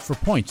ECC for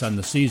points on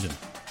the season.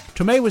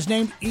 Tomei was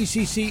named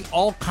ECC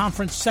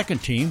All-Conference Second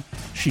Team.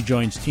 She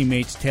joins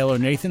teammates Taylor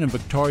Nathan and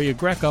Victoria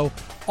Greco,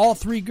 all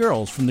 3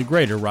 girls from the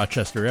greater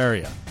Rochester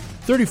area.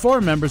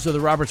 34 members of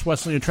the Roberts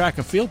Wesleyan track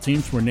and field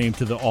teams were named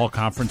to the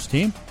All-Conference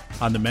team.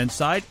 On the men's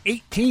side,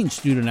 18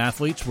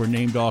 student-athletes were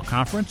named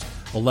All-Conference,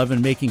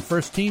 11 making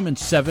first team and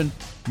 7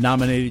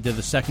 nominated to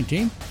the second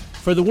team.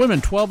 For the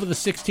women, 12 of the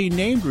 16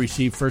 named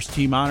received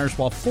first-team honors,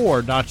 while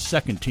 4 notched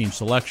second-team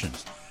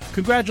selections.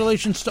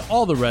 Congratulations to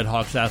all the Red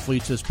Hawks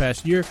athletes this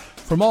past year.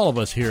 From all of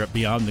us here at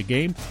Beyond the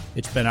Game,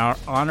 it's been our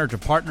honor to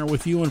partner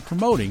with you in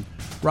promoting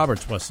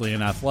Roberts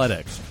Wesleyan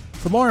athletics.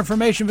 For more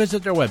information,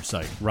 visit their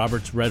website,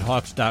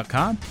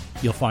 robertsredhawks.com.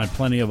 You'll find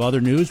plenty of other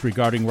news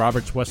regarding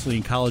Roberts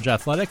Wesleyan College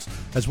athletics,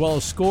 as well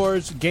as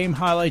scores, game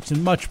highlights,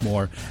 and much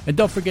more. And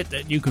don't forget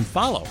that you can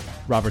follow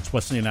Roberts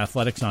Wesleyan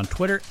Athletics on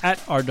Twitter at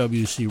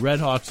RWC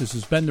Redhawks. This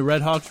has been the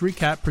Red Hawks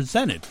Recap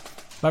presented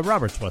by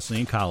Roberts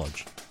Wesleyan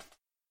College.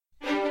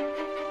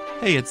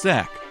 Hey, it's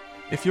Zach.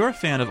 If you're a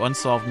fan of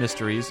unsolved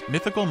mysteries,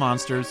 mythical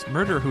monsters,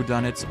 murder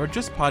whodunits, or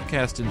just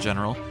podcasts in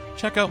general,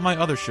 check out my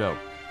other show,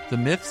 the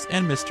Myths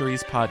and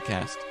Mysteries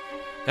Podcast.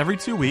 Every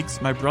 2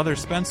 weeks, my brother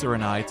Spencer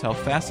and I tell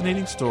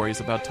fascinating stories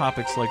about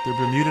topics like the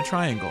Bermuda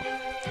Triangle,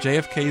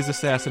 JFK's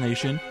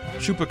assassination,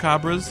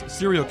 chupacabras,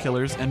 serial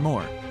killers, and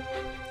more.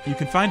 You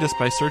can find us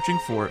by searching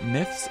for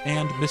Myths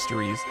and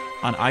Mysteries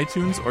on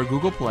iTunes or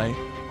Google Play,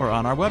 or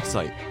on our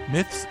website,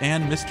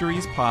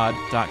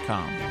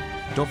 mythsandmysteriespod.com.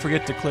 Don't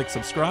forget to click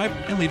subscribe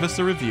and leave us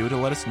a review to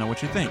let us know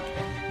what you think.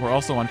 We're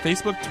also on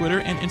Facebook, Twitter,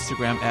 and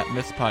Instagram at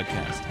Myths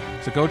Podcast.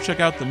 So go check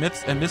out the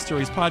Myths and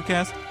Mysteries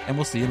Podcast, and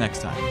we'll see you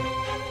next time.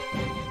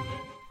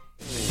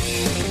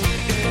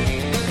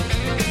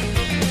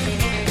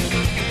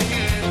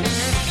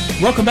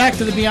 Welcome back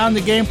to the Beyond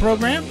the Game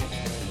program.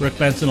 Rick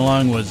Benson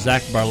along with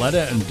Zach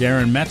Barletta and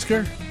Darren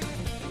Metzger.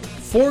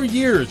 4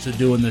 years of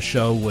doing the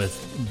show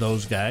with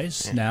those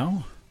guys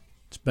now.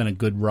 It's been a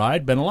good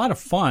ride, been a lot of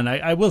fun.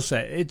 I will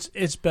say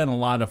it's been a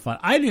lot of fun.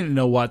 I didn't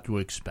know what to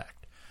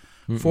expect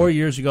 4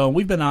 years ago, and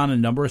we've been on a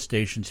number of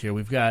stations here.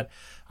 We've got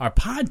our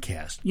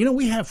podcast. You know,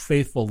 we have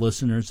faithful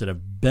listeners that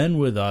have been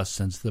with us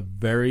since the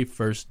very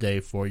first day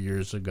 4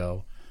 years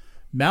ago.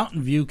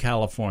 Mountain View,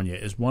 California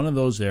is one of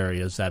those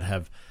areas that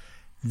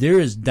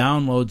there is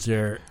downloads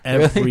there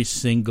every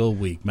single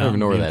week. I don't even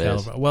know where that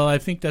is. Well, I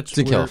think that's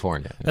in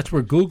California. That's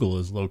where Google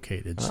is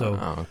located. So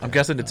okay. I'm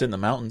guessing it's in the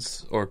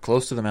mountains or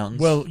close to the mountains.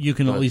 Well, you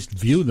can at least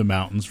view the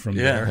mountains from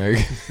there.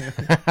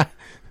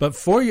 But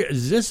 4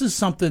 years, this is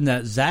something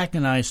that Zach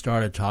and I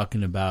started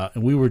talking about,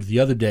 and we were the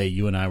other day.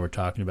 You and I were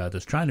talking about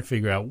this, trying to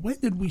figure out when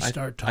did we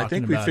start talking. I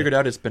think we figured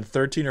out it's been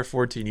 13 or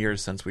 14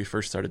 years since we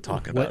first started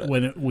talking about it.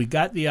 When we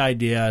got the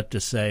idea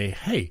to say,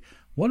 "Hey,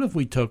 what if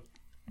we took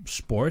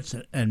sports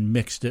and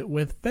mixed it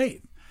with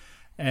faith?"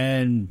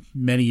 And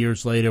many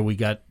years later, we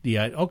got the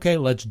idea, okay,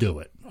 let's do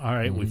it. All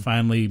right, we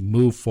finally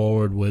moved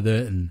forward with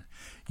it, and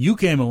you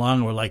came along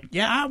and were like,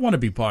 yeah, I want to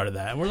be part of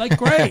that. And we're like,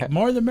 great,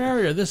 more the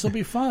merrier. This will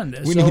be fun.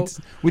 We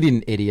need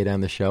an idiot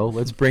on the show.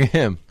 Let's bring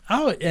him.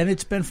 Oh, and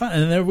it's been fun.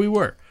 And there we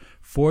were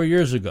 4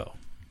 years ago,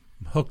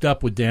 hooked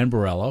up with Dan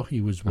Borello.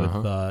 He was with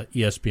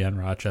ESPN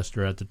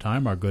Rochester at the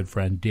time, our good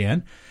friend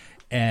Dan.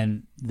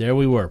 And there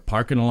we were,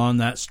 parking along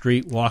that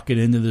street, walking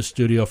into the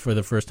studio for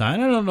the first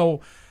time. I don't know.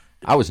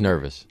 I was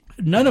nervous.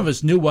 None of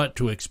us knew what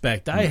to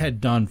expect. I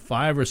had done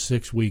 5 or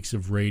 6 weeks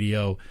of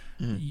radio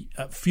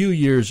a few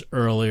years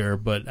earlier,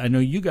 but I know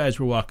you guys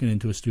were walking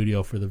into a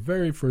studio for the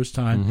very first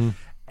time.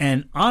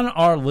 And on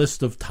our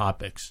list of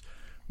topics,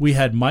 we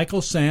had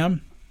Michael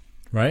Sam,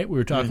 right? We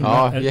were talking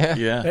about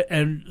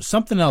and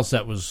something else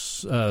that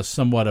was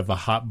somewhat of a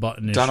hot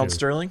button issue. Donald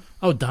Sterling?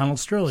 Oh, Donald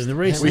Sterling, the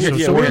racist. We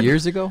had,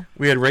 years ago?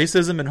 We had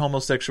racism and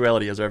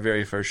homosexuality as our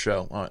very first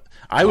show.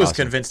 I was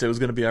convinced it was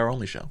going to be our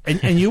only show.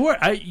 And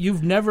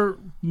you've never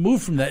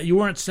moved from that. You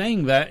weren't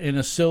saying that in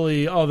a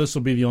silly, this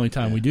will be the only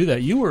time we do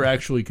that. You were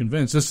actually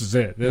convinced this is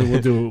it. We'll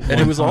do it.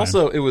 And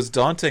it was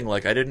daunting.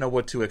 Like, I didn't know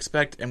what to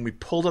expect. And we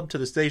pulled up to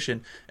the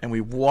station and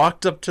we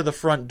walked up to the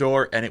front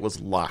door and it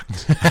was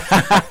locked.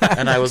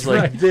 And I was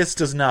like, this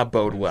does not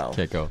bode well.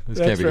 Can't go. This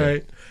That's can't be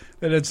right. Good.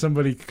 And then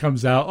somebody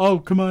comes out. Oh,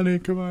 come on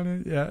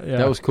in. Yeah.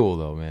 That was cool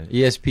though, man.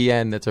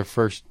 ESPN. That's our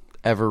first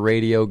ever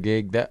radio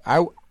gig. That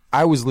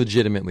I was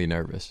legitimately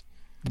nervous.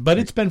 But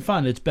it's been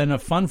fun. It's been a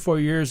fun 4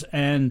 years,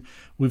 and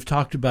we've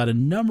talked about a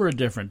number of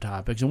different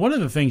topics. And one of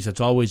the things that's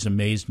always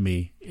amazed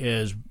me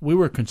is we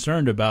were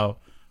concerned about,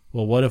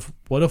 well, what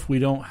if we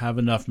don't have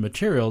enough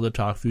material to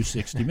talk through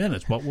 60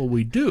 minutes? What will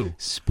we do?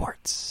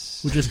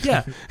 Sports.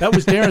 That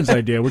was Darren's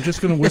idea. We're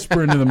just going to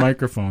whisper into the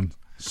microphone.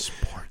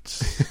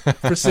 Sports.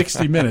 For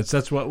 60 minutes.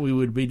 That's what we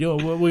would be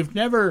doing. Well, we've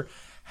never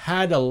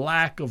had a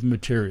lack of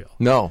material.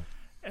 No.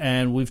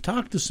 And we've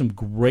talked to some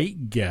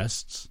great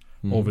guests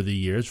over the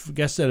years.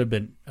 Guests that have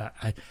been,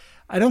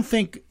 I don't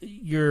think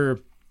you're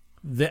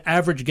the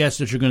average guest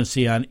that you're going to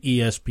see on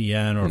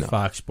ESPN or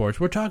Fox Sports.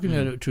 We're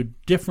talking to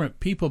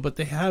different people, but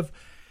they have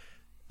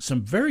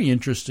some very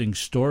interesting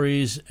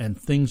stories and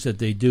things that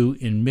they do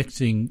in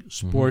mixing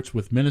sports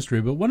with ministry.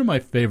 But one of my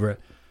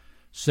favorite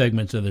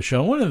segments of the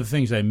show, one of the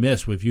things I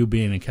miss with you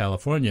being in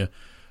California,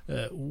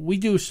 we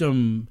do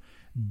some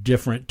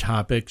different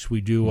topics. We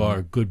do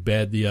our good,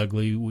 bad, the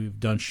ugly. We've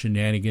done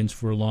shenanigans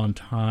for a long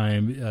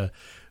time.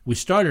 We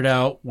started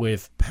out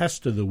with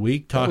Pest of the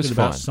Week, talking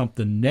about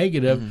something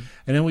negative,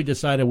 and then we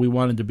decided we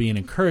wanted to be an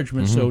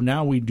encouragement, so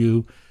now we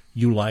do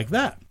You Like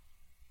That.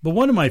 But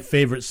one of my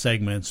favorite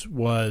segments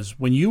was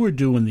when you were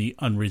doing the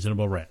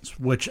Unreasonable Rants,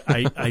 which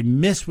I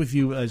miss with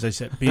you, as I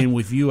said, being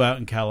with you out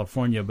in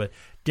California. But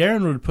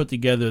Darren would put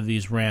together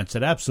these rants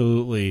that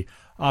absolutely,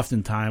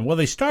 oftentimes, well,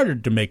 they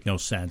started to make no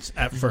sense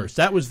at first.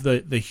 That was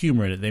the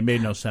humor in it. They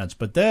made no sense.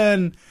 But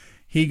then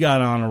he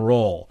got on a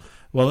roll.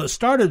 Well, it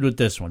started with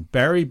this one.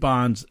 Barry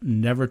Bonds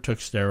never took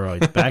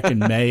steroids back in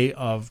May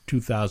of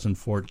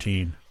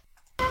 2014.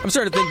 I'm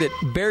starting to think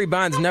that Barry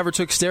Bonds never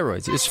took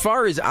steroids. As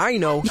far as I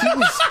know,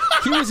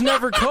 he was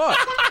never caught.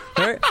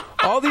 Right?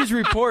 All these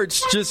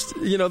reports just,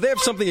 they have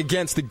something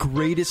against the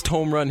greatest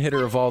home run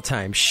hitter of all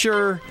time.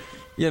 Sure,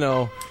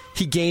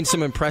 he gained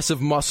some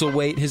impressive muscle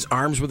weight. His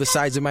arms were the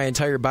size of my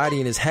entire body,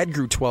 and his head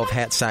grew 12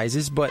 hat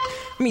sizes. But,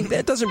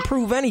 that doesn't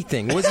prove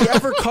anything. Was he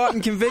ever caught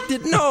and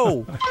convicted?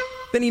 No.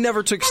 Then he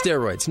never took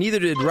steroids. Neither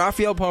did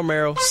Rafael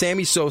Palmeiro,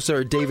 Sammy Sosa,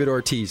 or David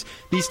Ortiz.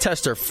 These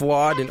tests are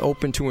flawed and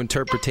open to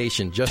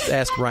interpretation. Just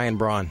ask Ryan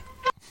Braun.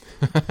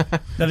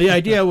 Now, the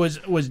idea was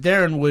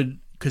Darren would,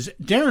 because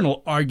Darren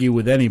will argue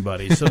with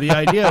anybody, so the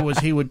idea was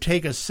he would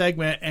take a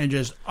segment and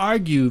just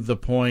argue the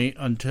point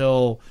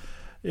until,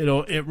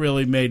 it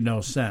really made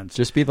no sense.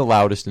 Just be the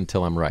loudest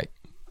until I'm right.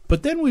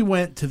 But then we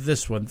went to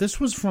this one. This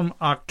was from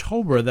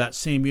October that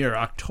same year,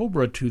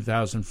 October of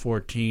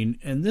 2014,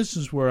 and this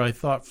is where I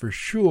thought for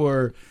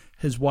sure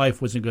his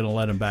wife wasn't going to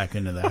let him back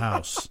into the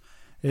house.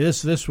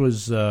 This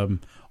was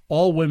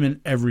all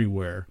women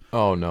everywhere.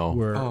 Oh,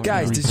 no.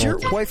 Guys, does your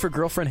wife or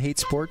girlfriend hate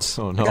sports?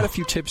 Oh, no. I got a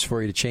few tips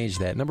for you to change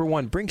that. Number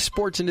one, bring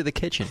sports into the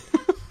kitchen.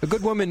 A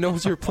good woman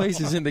knows her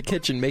place is in the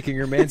kitchen making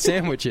her man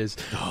sandwiches.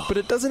 But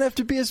it doesn't have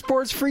to be a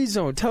sports-free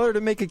zone. Tell her to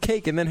make a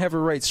cake and then have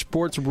her write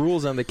sports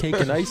rules on the cake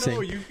and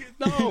icing.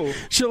 No.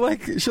 She'll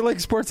like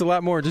sports a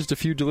lot more than just a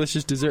few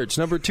delicious desserts.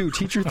 Number two,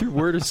 teach her through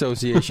word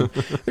association.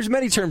 There's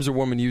many terms a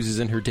woman uses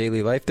in her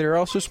daily life that are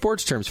also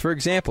sports terms. For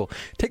example,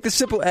 take the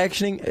simple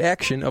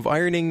action of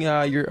ironing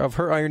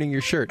her ironing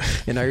your shirt.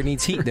 In Iron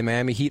Needs Heat, the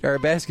Miami Heat are a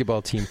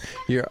basketball team.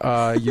 You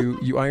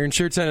iron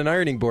shirts on an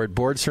ironing board.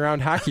 Boards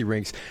surround hockey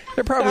rinks.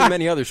 There are probably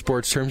many other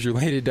sports terms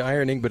related to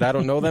ironing, but I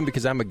don't know them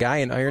because I'm a guy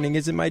and ironing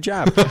isn't my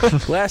job.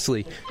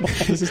 Lastly,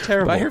 this is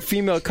terrible. Buy her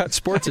female cut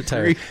sports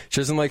attire. She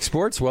doesn't like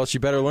sports? Well, she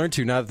better learn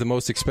to, now that the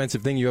most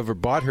expensive thing you ever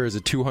bought her is a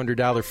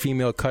 $200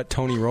 female cut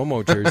Tony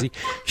Romo jersey.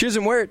 She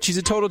doesn't wear it. She's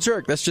a total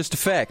jerk. That's just a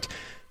fact.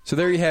 So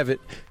there you have it.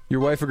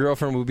 Your wife or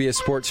girlfriend will be a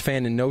sports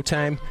fan in no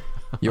time.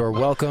 You're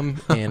welcome,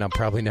 and I'll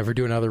probably never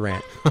do another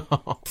rant.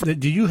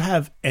 Do you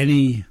have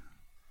any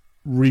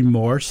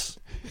remorse?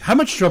 How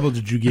much trouble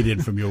did you get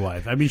in from your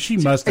wife? I mean, she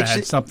must have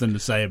had something to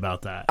say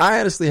about that. I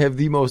honestly have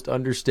the most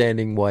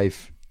understanding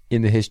wife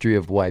in the history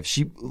of wives.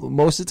 She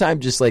most of the time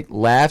just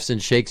laughs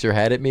and shakes her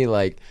head at me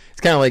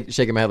it's kind of like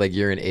shaking my head like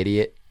you're an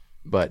idiot,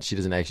 but she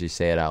doesn't actually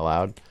say it out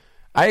loud.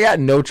 I got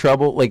no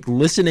trouble.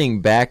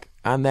 Listening back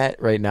on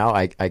that right now,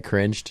 I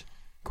cringed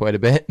quite a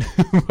bit,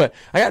 but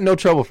I got no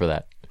trouble for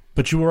that.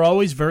 But you were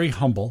always very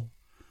humble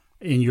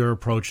in your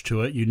approach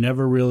to it. You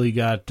never really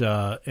got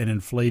an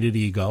inflated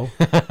ego.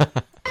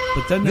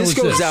 But then there this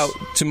was goes out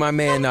to my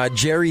man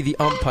Jerry the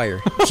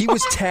umpire. He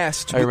was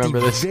tasked with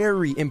the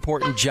very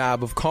important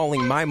job of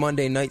calling my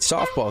Monday night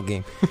softball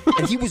game.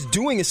 And he was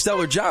doing a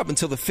stellar job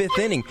until the 5th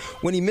inning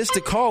when he missed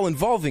a call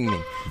involving me.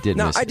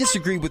 I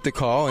disagreed with the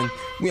call, and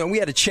we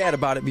had a chat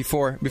about it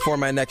before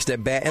my next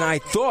at bat, and I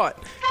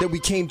thought that we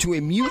came to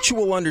a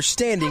mutual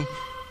understanding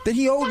that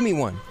he owed me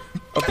one.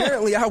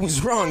 Apparently, I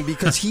was wrong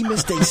because he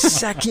missed a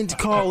second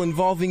call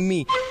involving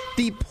me.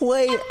 The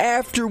play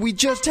after we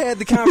just had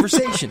the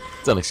conversation.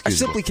 It's unexcusable. I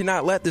simply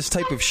cannot let this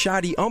type of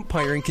shoddy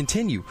umpiring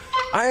continue.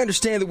 I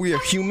understand that we are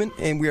human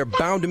and we are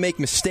bound to make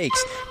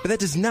mistakes, but that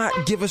does not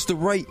give us the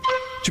right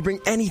to bring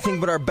anything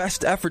but our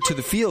best effort to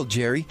the field,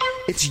 Jerry.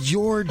 It's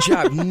your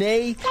job,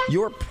 nay,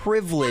 your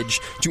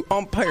privilege to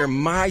umpire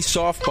my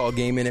softball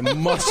game, and it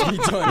must be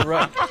done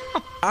right.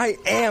 I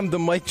am the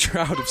Mike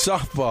Trout of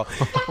softball,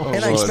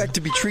 and I expect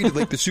to be treated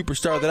like the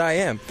superstar that I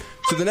am.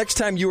 So the next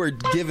time you are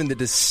given the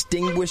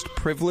distinguished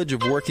privilege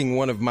of working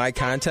one of my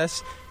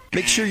contests,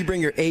 make sure you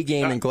bring your A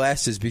game and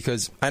glasses,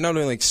 because I not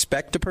only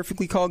expect a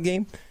perfectly called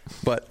game,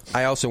 but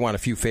I also want a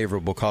few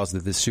favorable calls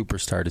that this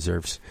superstar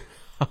deserves.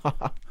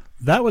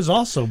 That was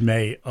also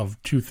May of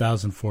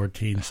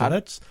 2014.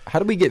 So how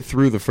did we get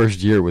through the first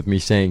year with me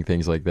saying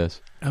things like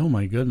this? Oh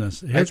my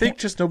goodness! I think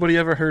just nobody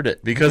ever heard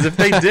it, because if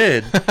they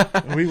did,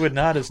 we would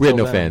not have. We had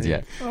no fans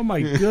yet. Oh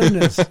my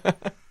goodness!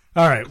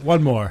 All right,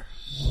 one more.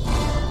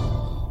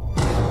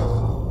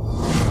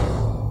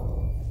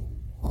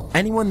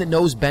 Anyone that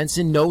knows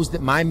Benson knows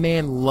that my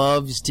man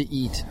loves to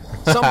eat.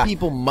 Some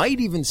people might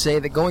even say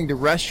that going to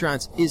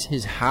restaurants is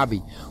his hobby,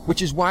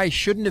 which is why I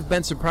shouldn't have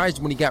been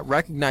surprised when he got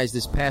recognized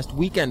this past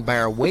weekend by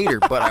our waiter,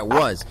 but I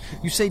was.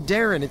 You say,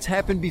 Darren, it's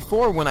happened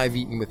before when I've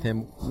eaten with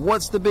him.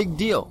 What's the big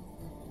deal?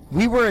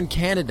 We were in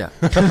Canada.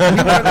 We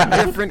were in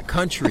a different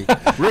country.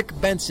 Rick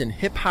Benson,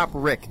 Hip-Hop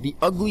Rick, the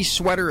ugly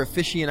sweater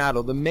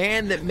aficionado, the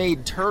man that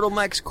made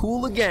turtlenecks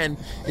cool again,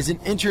 is an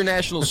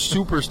international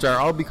superstar,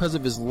 all because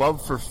of his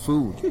love for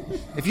food.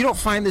 If you don't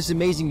find this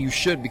amazing, you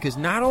should, because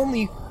not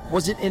only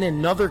was it in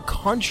another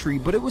country,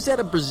 but it was at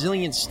a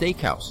Brazilian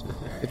steakhouse.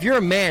 If you're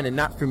a man and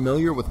not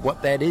familiar with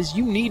what that is,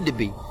 you need to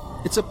be.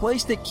 It's a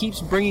place that keeps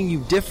bringing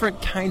you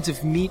different kinds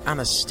of meat on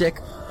a stick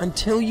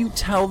until you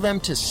tell them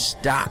to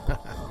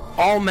stop.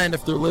 All men,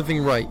 if they're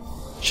living right,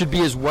 should be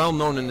as well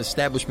known in an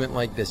establishment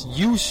like this.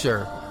 You,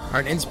 sir, are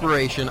an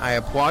inspiration. I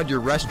applaud your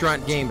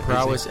restaurant game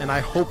prowess, and I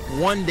hope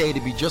one day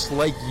to be just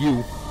like you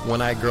when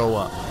I grow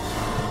up.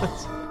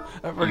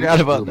 I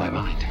forgot about that.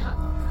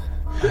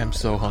 I'm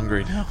so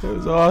hungry now. It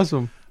was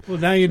awesome. Well,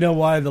 now you know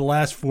why the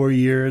last 4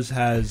 years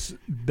has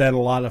been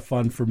a lot of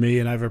fun for me,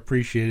 and I've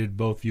appreciated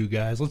both you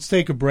guys. Let's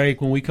take a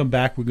break. When we come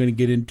back, we're going to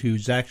get into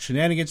Zach's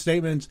shenanigan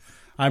statements.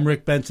 I'm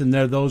Rick Benson.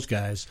 They're those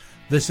guys.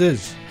 This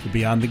is the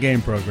Beyond the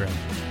Game program.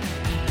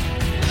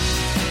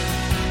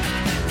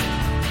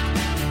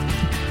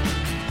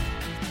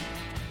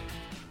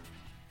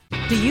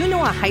 Do you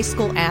know a high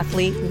school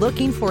athlete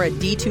looking for a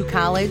D2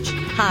 college?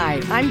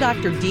 Hi, I'm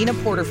Dr. Dina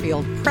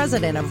Porterfield,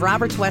 president of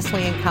Roberts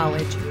Wesleyan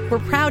College. We're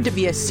proud to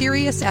be a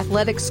serious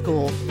athletic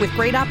school with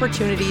great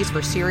opportunities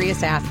for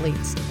serious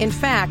athletes. In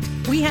fact,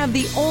 we have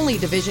the only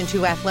Division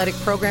II athletic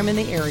program in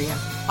the area.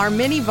 Our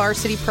many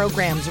varsity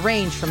programs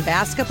range from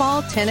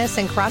basketball, tennis,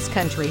 and cross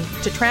country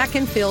to track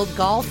and field,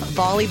 golf,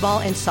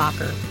 volleyball, and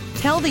soccer.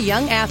 Tell the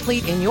young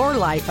athlete in your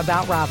life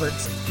about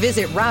Roberts.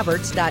 Visit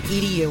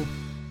roberts.edu.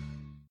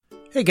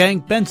 Hey gang,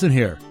 Benson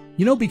here.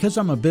 You know, because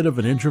I'm a bit of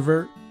an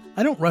introvert,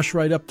 I don't rush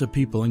right up to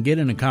people and get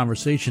in a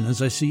conversation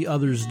as I see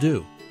others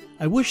do.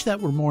 I wish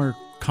that were more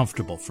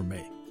comfortable for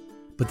me.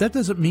 But that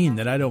doesn't mean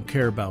that I don't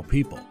care about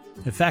people.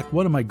 In fact,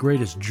 one of my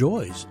greatest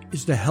joys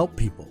is to help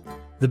people.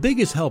 The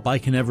biggest help I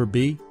can ever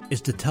be is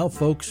to tell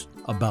folks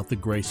about the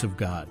grace of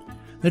God.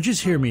 Now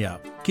just hear me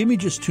out. Give me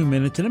just 2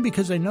 minutes, and then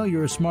because I know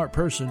you're a smart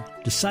person,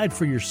 decide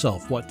for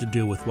yourself what to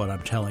do with what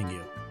I'm telling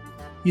you.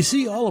 You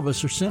see, all of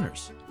us are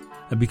sinners.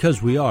 And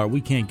because we are, we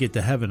can't get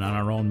to heaven on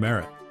our own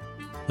merit.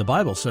 The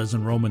Bible says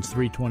in Romans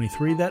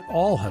 3:23 that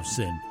all have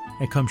sinned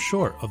and come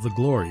short of the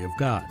glory of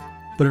God.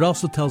 But it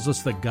also tells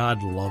us that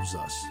God loves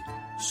us.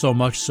 So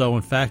much so,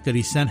 in fact, that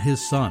he sent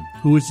his Son,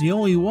 who is the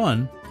only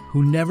one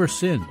who never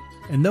sinned.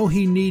 And though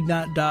he need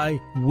not die,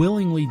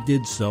 willingly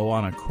did so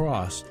on a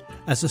cross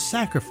as a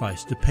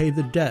sacrifice to pay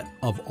the debt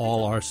of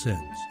all our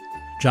sins.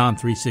 John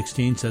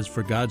 3:16 says,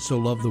 "For God so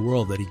loved the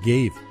world that he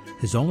gave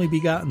his only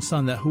begotten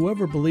Son, that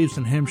whoever believes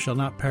in him shall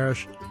not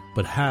perish,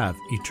 but have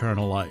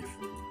eternal life."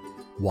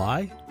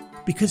 Why?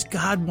 Because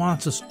God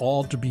wants us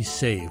all to be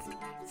saved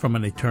from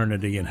an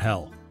eternity in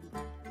hell.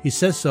 He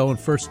says so in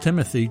 1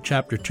 Timothy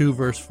chapter 2,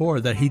 verse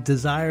 4, that he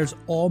desires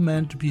all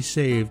men to be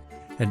saved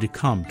and to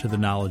come to the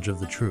knowledge of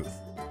the truth.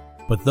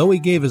 But though he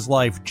gave his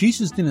life,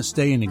 Jesus didn't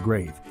stay in the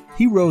grave.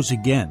 He rose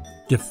again,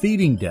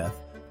 defeating death,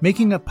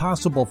 making it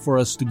possible for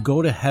us to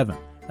go to heaven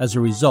as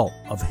a result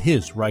of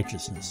his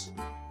righteousness.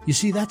 You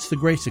see, that's the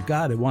grace of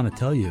God I want to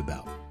tell you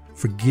about.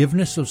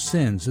 Forgiveness of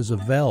sins is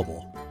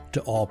available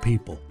to all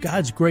people.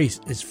 God's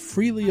grace is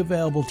freely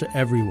available to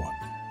everyone.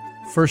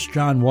 1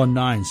 John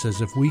 1:9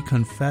 says, "If we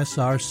confess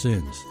our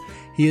sins,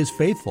 He is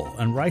faithful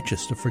and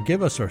righteous to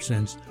forgive us our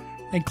sins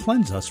and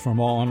cleanse us from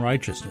all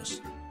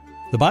unrighteousness.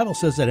 The Bible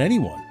says that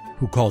anyone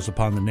who calls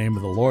upon the name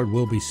of the Lord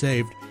will be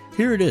saved.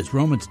 Here it is,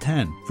 Romans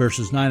 10,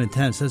 verses 9 and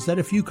 10 says that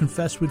if you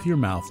confess with your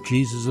mouth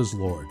Jesus is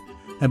Lord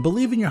and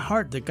believe in your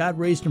heart that God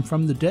raised him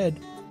from the dead,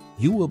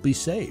 you will be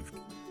saved.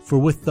 For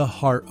with the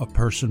heart a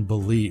person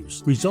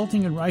believes,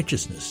 resulting in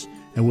righteousness,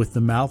 and with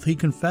the mouth he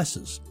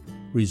confesses,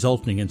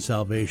 resulting in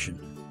salvation.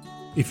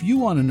 If you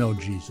want to know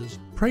Jesus,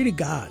 pray to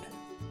God.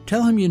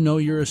 Tell him you know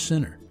you're a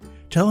sinner.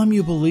 Tell him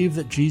you believe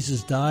that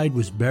Jesus died,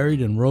 was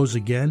buried, and rose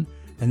again,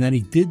 and that he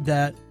did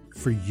that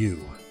for you.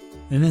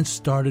 And then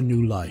start a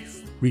new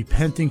life,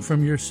 repenting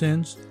from your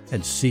sins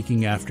and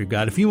seeking after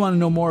God. If you want to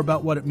know more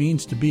about what it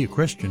means to be a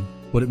Christian,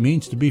 what it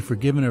means to be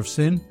forgiven of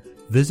sin,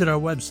 visit our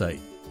website,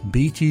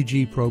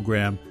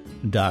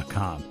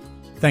 btgprogram.com.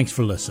 Thanks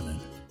for listening.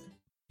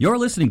 You're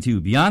listening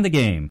to Beyond the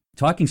Game,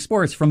 talking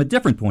sports from a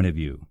different point of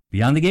view.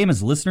 Beyond the Game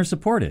is listener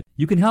supported.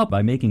 You can help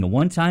by making a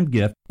one-time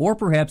gift or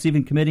perhaps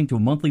even committing to a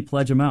monthly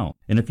pledge amount.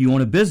 And if you own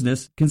a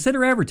business,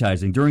 consider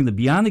advertising during the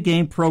Beyond the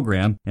Game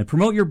program and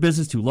promote your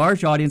business to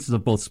large audiences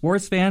of both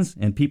sports fans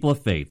and people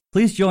of faith.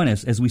 Please join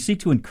us as we seek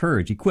to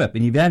encourage, equip,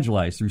 and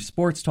evangelize through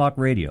sports talk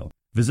radio.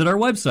 Visit our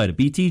website at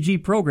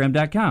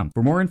btgprogram.com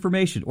for more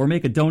information or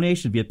make a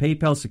donation via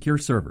PayPal secure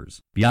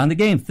servers. Beyond the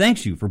Game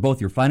thanks you for both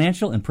your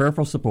financial and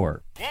prayerful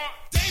support.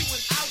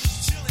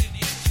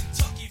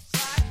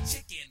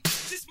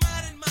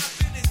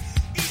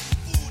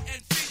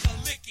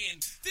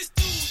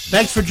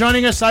 Thanks for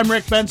joining us. I'm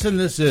Rick Benson.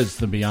 This is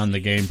the Beyond the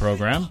Game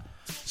program.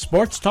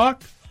 Sports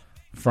talk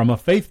from a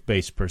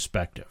faith-based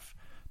perspective.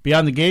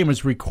 Beyond the Game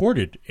is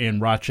recorded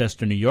in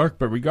Rochester, New York,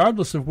 but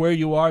regardless of where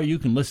you are, you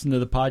can listen to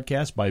the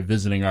podcast by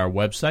visiting our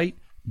website,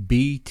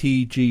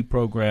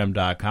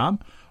 btgprogram.com,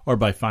 or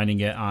by finding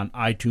it on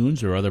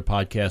iTunes or other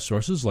podcast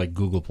sources like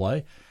Google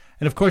Play.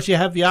 And, of course, you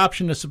have the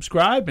option to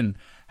subscribe and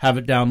have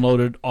it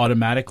downloaded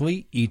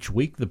automatically each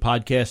week. The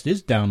podcast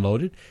is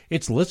downloaded.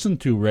 It's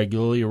listened to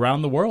regularly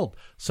around the world,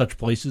 such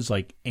places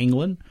like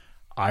England,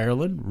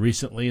 Ireland,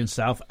 recently in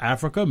South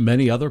Africa,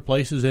 many other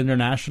places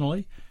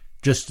internationally,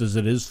 just as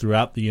it is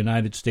throughout the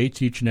United States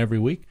each and every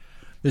week.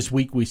 This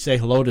week we say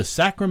hello to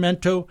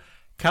Sacramento,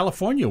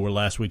 California, where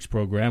last week's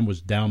program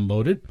was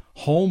downloaded,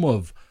 home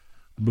of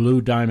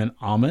Blue Diamond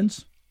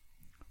Almonds.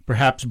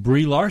 Perhaps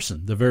Brie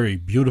Larson, the very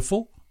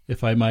beautiful,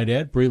 if I might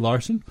add, Brie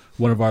Larson,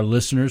 one of our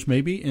listeners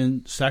maybe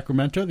in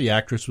Sacramento. The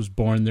actress was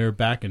born there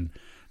back in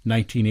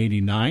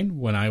 1989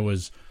 when I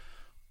was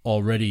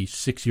already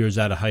 6 years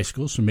out of high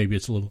school, so maybe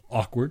it's a little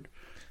awkward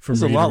for me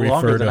to refer to her. It's a lot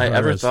longer than I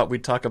ever thought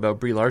we'd talk about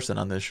Brie Larson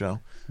on this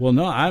show. Well,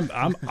 no,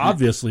 I'm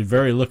obviously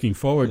very looking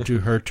forward to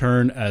her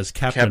turn as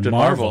Captain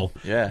Marvel.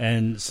 Yeah.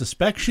 And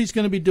suspect she's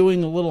going to be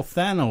doing a little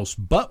Thanos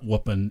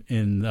butt-whooping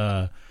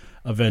in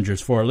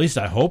Avengers 4. At least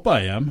I hope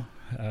I am.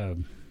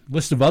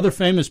 List of other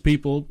famous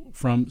people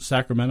from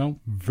Sacramento,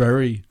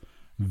 very,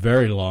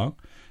 very long.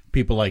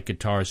 People like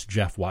guitarist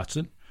Jeff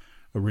Watson,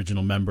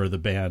 original member of the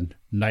band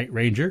Night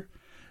Ranger.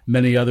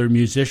 Many other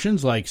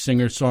musicians like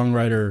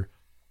singer-songwriter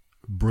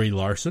Brie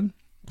Larson.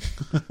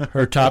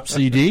 Her top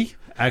CD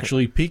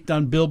actually peaked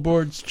on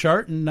Billboard's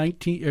chart in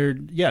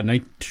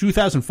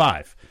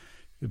 2005.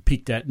 It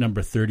peaked at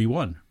number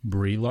 31,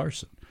 Brie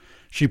Larson.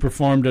 She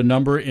performed a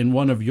number in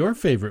one of your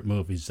favorite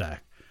movies,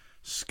 Zach,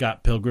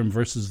 Scott Pilgrim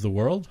vs. the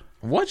World.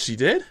 What, she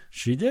did?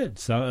 She did.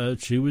 So,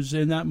 she was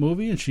in that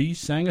movie, and she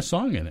sang a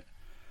song in it.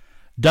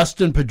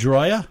 Dustin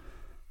Pedroia,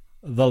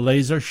 The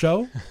Laser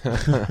Show.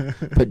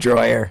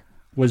 Pedroia.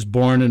 Was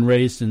born and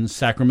raised in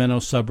Sacramento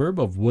suburb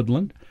of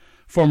Woodland.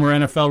 Former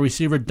NFL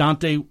receiver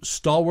Dante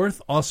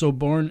Stallworth, also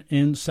born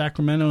in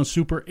Sacramento. And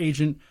super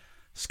agent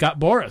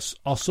Scott Boras,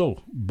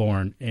 also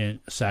born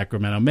in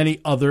Sacramento. Many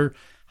other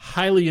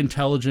highly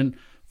intelligent,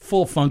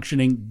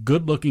 full-functioning,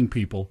 good-looking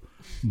people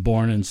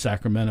born in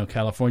Sacramento,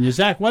 California.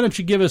 Zach, why don't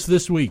you give us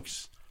this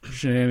week's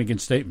shenanigan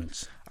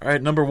statements? All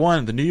right, number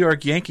one, the New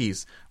York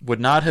Yankees would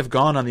not have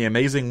gone on the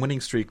amazing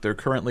winning streak they're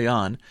currently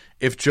on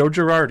if Joe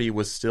Girardi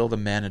was still the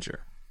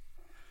manager.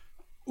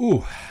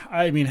 Ooh,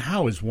 I mean,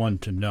 how is one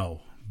to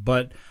know?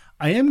 But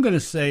I am going to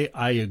say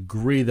I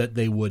agree that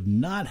they would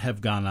not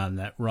have gone on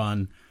that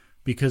run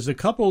because a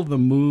couple of the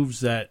moves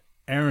that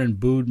Aaron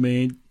Boone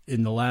made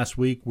in the last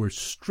week were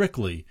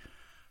strictly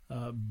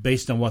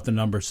based on what the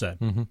numbers said.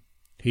 Mm-hmm.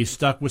 He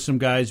stuck with some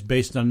guys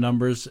based on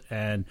numbers,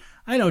 and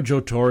I know Joe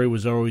Torre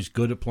was always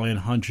good at playing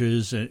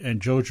hunches, and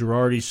Joe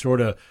Girardi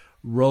sort of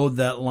rode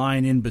that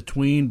line in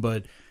between,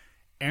 but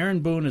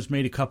Aaron Boone has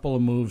made a couple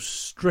of moves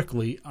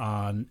strictly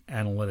on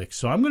analytics,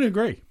 so I'm going to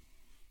agree.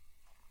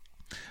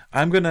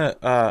 I'm going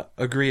to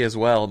agree as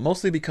well,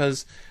 mostly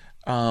because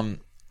I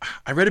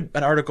read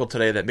an article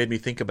today that made me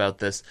think about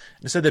this.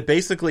 It said that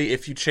basically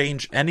if you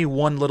change any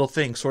one little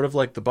thing, sort of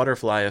like the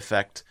butterfly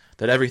effect,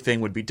 that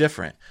everything would be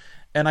different.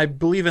 And I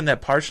believe in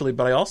that partially,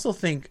 but I also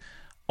think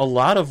a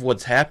lot of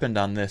what's happened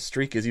on this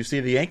streak is you see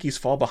the Yankees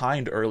fall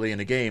behind early in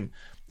a game,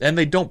 and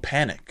they don't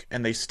panic,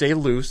 and they stay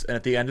loose, and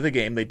at the end of the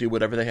game, they do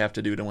whatever they have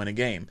to do to win a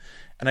game.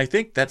 And I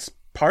think that's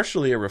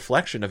partially a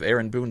reflection of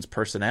Aaron Boone's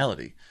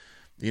personality.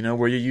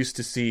 where you used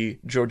to see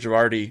Joe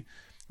Girardi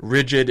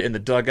rigid in the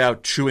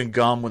dugout, chewing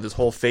gum with his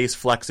whole face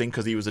flexing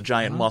because he was a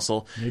giant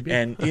muscle. Maybe.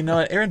 And,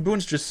 Aaron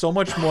Boone's just so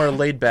much more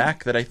laid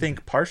back that I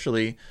think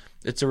partially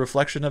it's a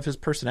reflection of his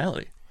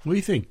personality. What do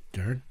you think,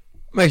 Darren?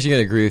 I'm actually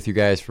going to agree with you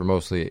guys for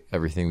mostly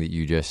everything that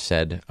you just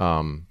said.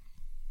 I'm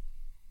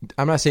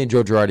not saying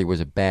Joe Girardi was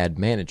a bad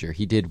manager.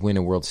 He did win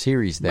a World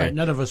Series there. Right,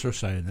 none of us are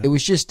saying that. It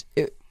was just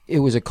it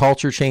was a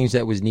culture change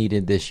that was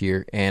needed this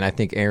year, and I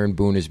think Aaron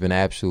Boone has been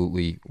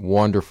absolutely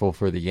wonderful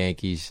for the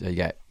Yankees. You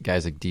got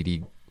guys like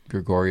Didi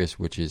Gregorius,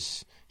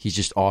 he's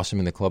just awesome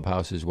in the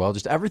clubhouse as well.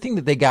 Just everything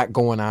that they got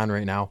going on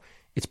right now,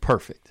 it's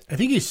perfect. I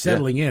think he's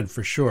settling in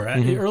for sure.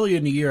 Early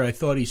in the year, I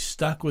thought he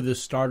stuck with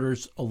his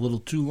starters a little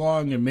too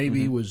long, and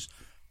maybe he was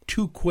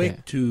too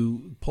quick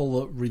to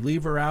pull a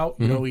reliever out.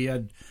 He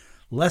had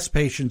less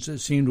patience, it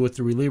seemed, with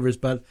the relievers,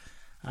 but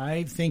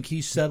I think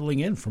he's settling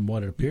in from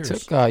what it appears.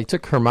 He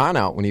took Herman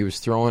out when he was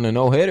throwing a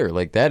no-hitter.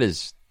 Like,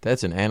 that's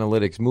an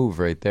analytics move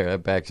right there.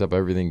 That backs up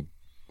everything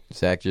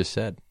Zach just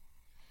said.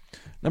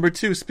 Number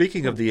 2,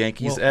 speaking of the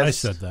Yankees, I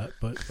said that,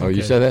 but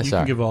you said that. You Sorry.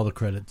 can give all the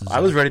credit to Zach.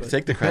 I was ready to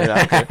take the credit.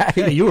 I don't care.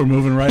 Yeah, you were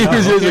moving right on.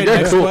 Okay,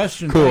 next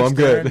question. Cool, Thanks, I'm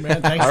good. Darren,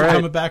 man. Thanks for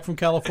coming back from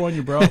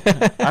California, bro.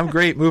 I'm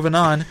great. Moving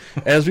on.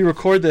 As we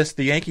record this,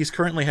 the Yankees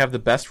currently have the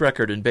best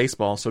record in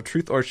baseball. So,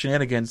 truth or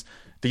shenanigans,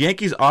 the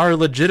Yankees are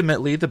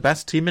legitimately the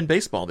best team in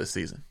baseball this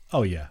season.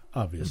 Oh yeah,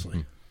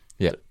 obviously.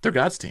 Yeah, they're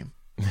God's team.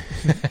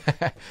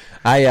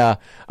 I'm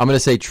going to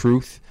say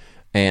truth.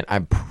 And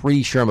I'm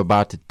pretty sure I'm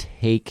about to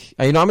take...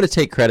 I'm going to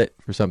take credit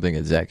for something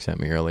that Zach sent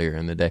me earlier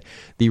in the day.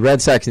 The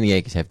Red Sox and the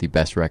Yankees have the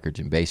best records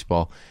in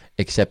baseball,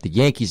 except the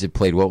Yankees have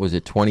played,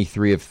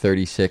 23 of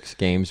 36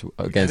 games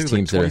against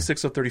teams that are...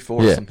 26 of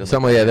 34 or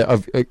something like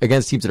that.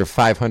 Against teams that are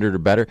 500 or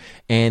better.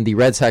 And the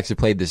Red Sox have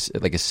played this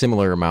like a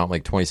similar amount,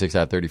 like 26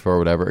 out of 34 or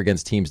whatever,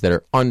 against teams that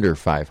are under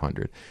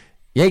 500.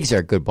 Yankees are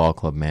a good ball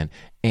club, man.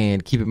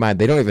 And keep in mind,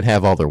 they don't even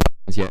have all their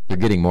weapons yet. They're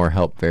getting more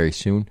help very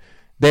soon.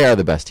 They are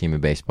the best team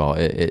in baseball.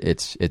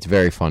 It's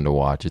very fun to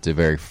watch. It's a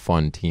very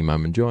fun team.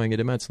 I'm enjoying it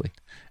immensely.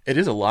 It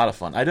is a lot of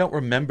fun. I don't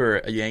remember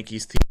a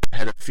Yankees team that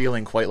had a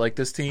feeling quite like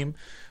this team,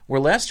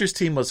 where last year's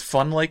team was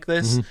fun like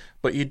this,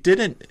 but you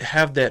didn't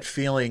have that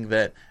feeling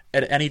that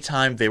at any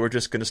time they were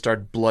just going to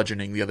start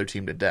bludgeoning the other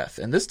team to death.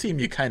 And this team,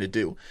 you kind of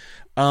do.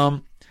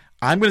 I'm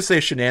going to say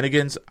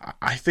shenanigans.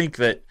 I think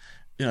that,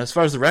 as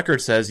far as the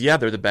record says, yeah,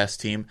 they're the best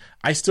team.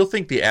 I still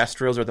think the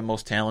Astros are the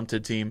most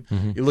talented team.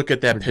 You look at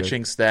that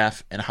pitching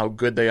staff and how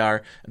good they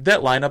are.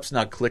 That lineup's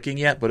not clicking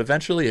yet, but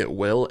eventually it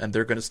will, and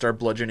they're going to start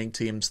bludgeoning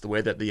teams the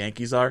way that the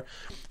Yankees are.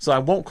 So I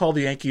won't call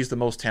the Yankees the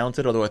most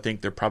talented, although I think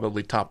they're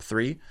probably top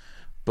 3.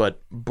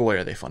 But boy,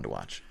 are they fun to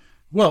watch.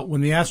 Well, when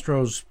the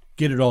Astros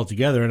get it all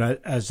together, and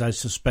as I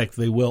suspect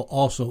they will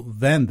also,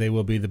 then they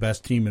will be the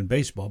best team in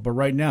baseball. But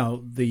right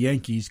now, the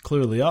Yankees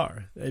clearly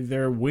are.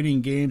 They're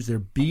winning games. They're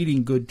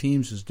beating good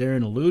teams, as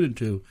Darren alluded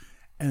to.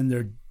 And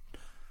they're,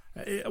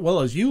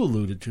 well, as you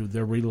alluded to,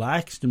 they're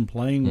relaxed and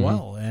playing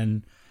well.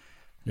 And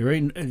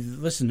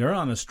they're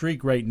on a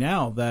streak right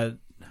now that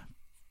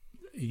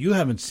you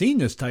haven't seen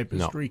this type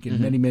of streak in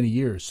many, many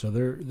years. So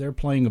they're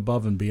playing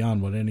above and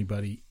beyond what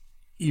anybody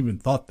even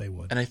thought they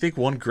would. And I think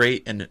one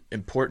great and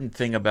important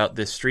thing about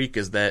this streak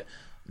is that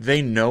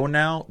they know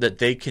now that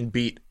they can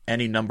beat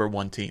any number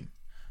 1 team.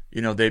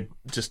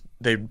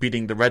 They're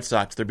beating the Red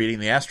Sox, they're beating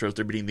the Astros,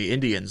 they're beating the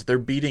Indians, they're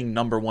beating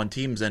number 1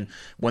 teams, and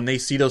when they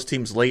see those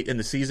teams late in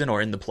the season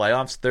or in the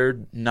playoffs, they're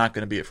not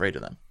going to be afraid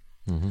of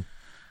them.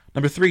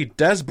 Number 3,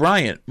 Dez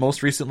Bryant,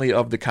 most recently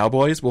of the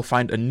Cowboys, will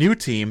find a new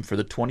team for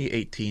the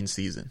 2018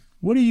 season.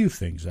 What do you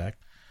think, Zach?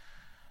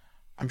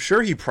 I'm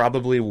sure he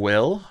probably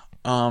will.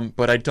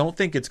 But I don't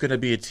think it's going to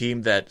be a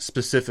team that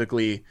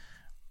specifically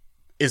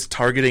is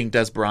targeting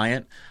Dez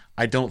Bryant.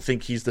 I don't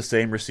think he's the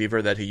same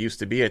receiver that he used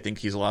to be. I think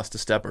he's lost a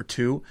step or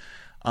two.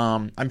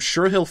 I'm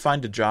sure he'll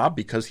find a job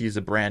because he's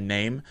a brand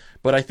name,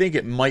 but I think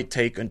it might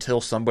take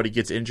until somebody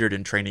gets injured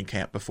in training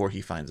camp before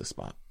he finds a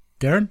spot.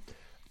 Darren?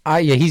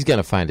 Yeah, he's going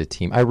to find a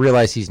team. I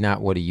realize he's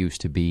not what he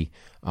used to be.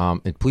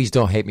 And please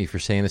don't hate me for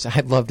saying this.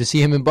 I'd love to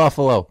see him in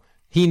Buffalo.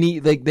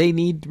 They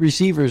need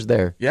receivers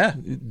there. Yeah.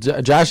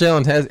 Josh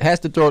Allen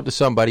has to throw it to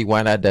somebody.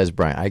 Why not Dez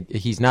Bryant?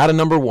 He's not a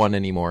number 1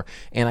 anymore,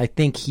 and I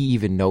think he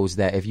even knows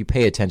that. If you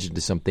pay attention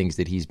to some things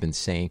that he's been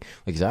saying,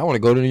 like he said, I want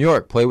to go to New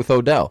York, play with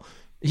Odell.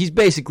 He's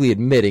basically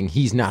admitting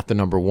he's not the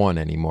number 1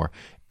 anymore.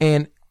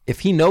 And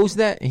if he knows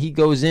that and he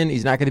goes in,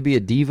 he's not going to be a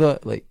diva.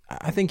 Like,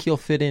 I think he'll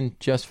fit in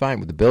just fine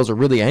with the Bills or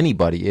really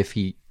anybody if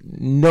he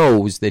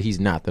knows that he's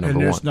not the number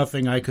 1. And there's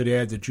nothing I could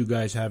add that you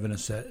guys haven't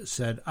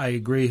said. I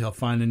agree. He'll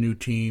find a new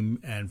team,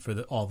 and for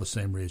all the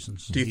same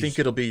reasons. Do you think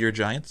it'll be your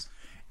Giants?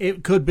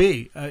 It could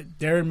be.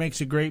 Darren makes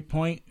a great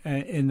point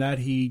in that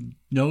he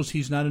knows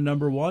he's not a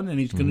number 1, and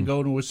he's going to go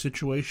into a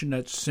situation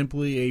that's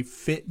simply a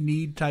fit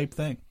need type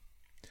thing.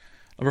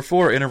 Number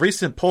 4, in a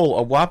recent poll,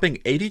 a whopping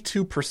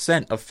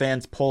 82% of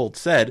fans polled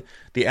said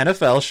the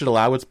NFL should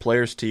allow its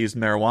players to use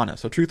marijuana.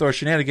 So truth or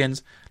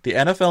shenanigans, the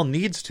NFL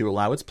needs to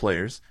allow its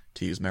players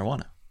to use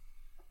marijuana.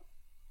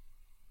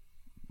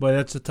 But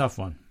that's a tough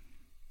one.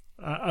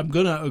 I'm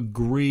going to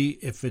agree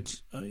if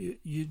it's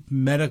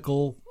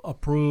medical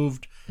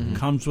approved,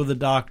 comes with a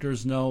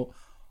doctor's note,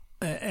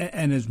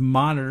 and is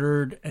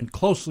monitored and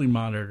closely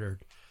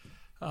monitored.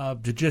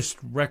 To just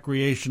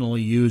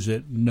recreationally use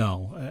it,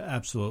 no,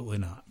 absolutely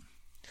not.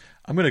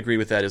 I'm going to agree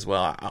with that as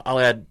well. I'll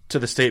add to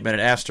the statement an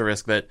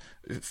asterisk that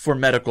for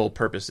medical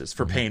purposes,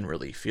 for pain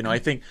relief. I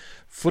think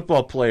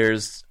football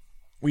players,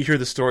 we hear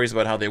the stories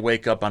about how they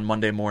wake up on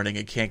Monday morning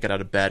and can't get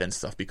out of bed and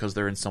stuff because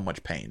they're in so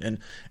much pain. And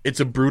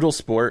it's a brutal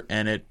sport,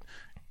 and it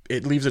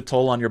leaves a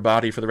toll on your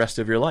body for the rest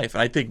of your life.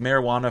 And I think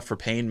marijuana for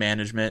pain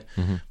management,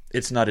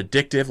 it's not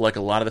addictive like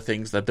a lot of the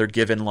things that they're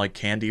given like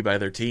candy by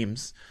their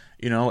teams.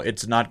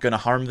 It's not going to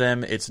harm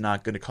them. It's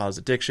not going to cause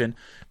addiction.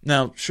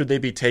 Now, should they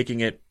be taking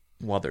it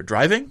while they're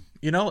driving,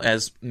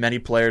 as many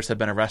players have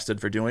been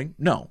arrested for doing?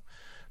 No.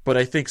 But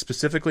I think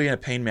specifically in a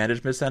pain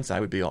management sense, I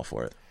would be all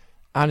for it.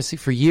 Honestly,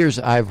 for years,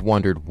 I've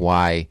wondered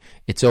why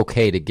it's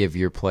okay to give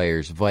your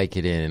players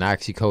Vicodin and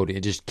oxycodone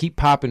and just keep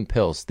popping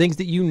pills, things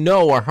that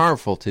are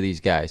harmful to these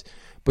guys,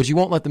 but you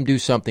won't let them do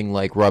something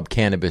like rub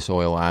cannabis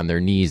oil on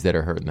their knees that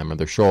are hurting them or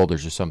their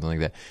shoulders or something like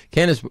that.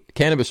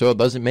 Cannabis oil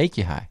doesn't make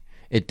you high.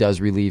 It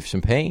does relieve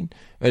some pain,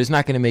 but it's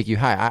not going to make you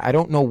high. I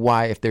don't know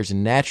why, if there's a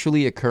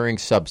naturally occurring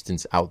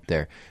substance out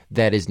there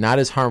that is not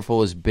as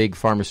harmful as big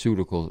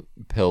pharmaceutical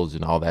pills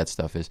and all that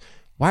stuff is,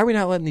 why are we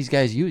not letting these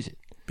guys use it?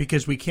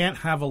 Because we can't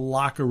have a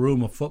locker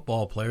room of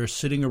football players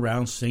sitting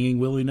around singing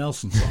Willie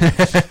Nelson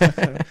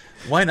songs.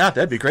 Why not?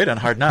 That'd be great on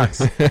Hard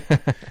Knocks.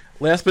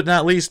 Last but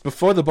not least,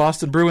 before the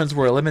Boston Bruins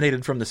were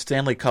eliminated from the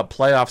Stanley Cup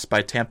playoffs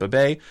by Tampa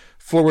Bay,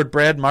 forward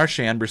Brad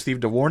Marchand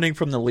received a warning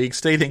from the league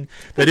stating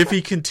that if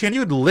he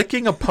continued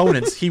licking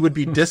opponents, he would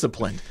be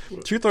disciplined.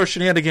 Truth or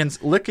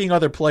shenanigans, licking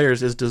other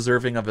players is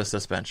deserving of a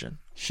suspension.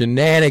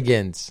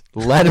 Shenanigans.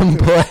 Let him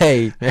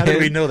play. How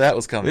did we know that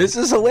was coming? This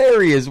is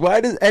hilarious.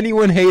 Why does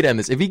anyone hate on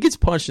this? If he gets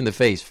punched in the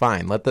face,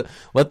 fine. Let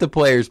the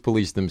players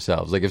police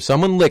themselves. Like, if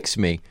someone licks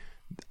me,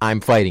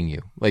 I'm fighting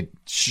you. Like,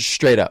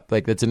 straight up.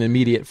 Like, that's an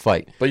immediate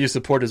fight. But you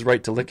support his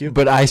right to lick you?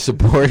 But I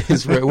support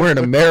his right. We're in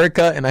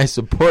America, and I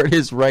support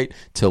his right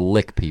to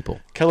lick people.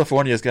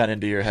 California's gotten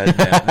into your head,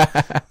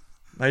 man.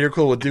 Now you're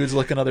cool with dudes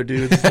licking other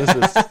dudes.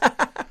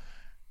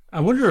 I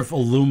wonder if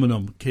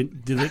aluminum,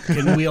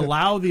 can we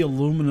allow the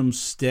aluminum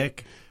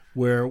stick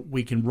where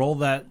we can roll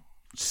that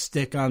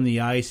stick on the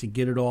ice and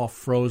get it all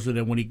frozen,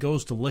 and when he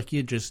goes to lick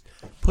you, just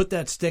put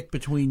that stick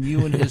between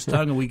you and his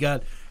tongue,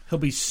 and he'll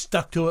be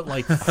stuck to it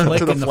like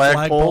Flick in the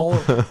flagpole.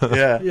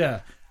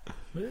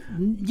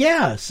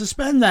 Yeah,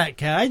 suspend that,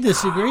 cat. I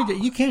disagree.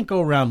 You can't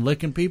go around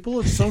licking people.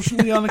 It's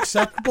socially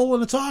unacceptable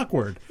and it's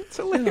awkward. It's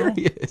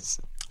hilarious.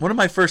 One of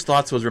my first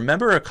thoughts was,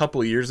 remember a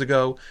couple years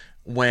ago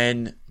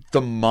when the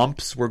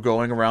mumps were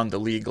going around the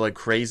league like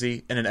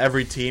crazy, and in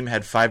every team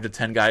had 5 to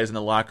 10 guys in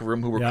the locker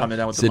room who were coming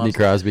down with the mumps? Sidney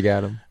Crosby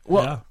got him.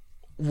 Well,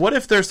 what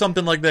if there's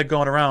something like that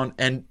going around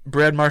and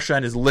Brad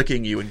Marchand is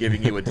licking you and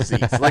giving you a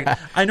disease? Like,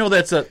 I know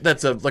that's a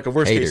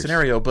worst case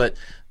scenario, but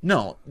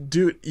no,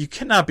 dude, you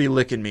cannot be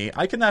licking me.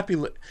 I cannot be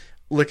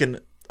licking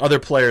other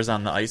players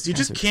on the ice. You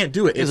just can't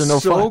do it. It's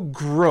so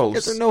gross.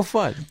 It's no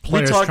fun.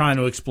 Players trying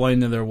to explain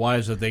to their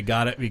wives that they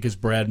got it because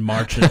Brad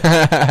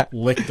Marchand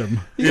licked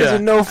them. These are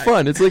no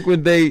fun. It's like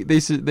when they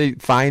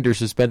fined or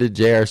suspended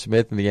J.R.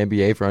 Smith in the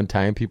NBA for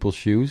untying people's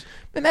shoes.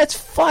 And that's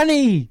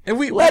funny. And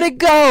let it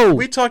go.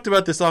 We talked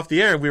about this off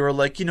the air. We were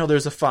like,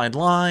 there's a fine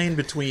line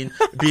between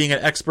being an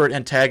expert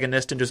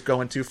antagonist and just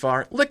going too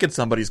far. Licking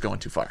somebody's going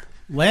too far.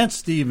 Lance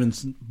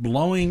Stevens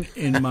blowing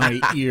in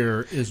my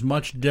ear is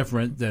much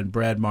different than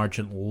Brad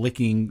Marchand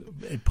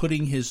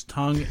putting his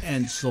tongue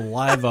and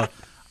saliva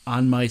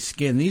on my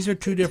skin. These are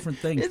two different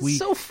things. It's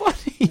so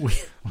funny.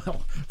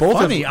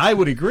 Funny, I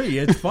would agree.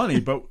 It's funny,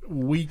 but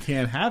we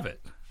can't have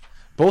it.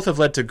 Both have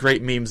led to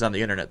great memes on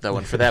the internet, though,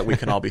 and for that we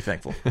can all be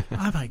thankful.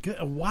 Oh, my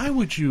God. Why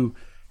would you...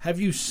 Have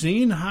you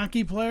seen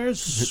hockey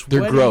players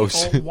sweating? They're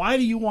gross. Why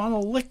do you want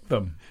to lick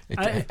them?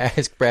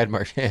 Ask Brad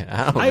Marchand.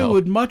 I don't know. I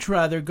would much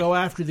rather go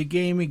after the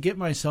game and get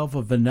myself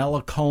a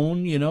vanilla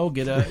cone, get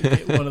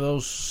one of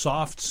those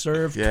soft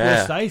serve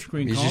twist ice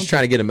cream cones. He's just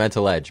trying to get a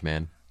mental edge,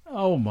 man.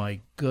 Oh,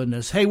 my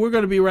goodness. Hey, we're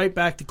going to be right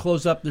back to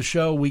close up the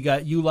show. We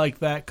got You Like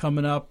That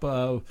coming up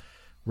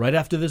right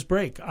after this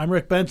break. I'm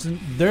Rick Benson.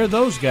 They're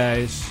those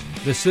guys.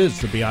 This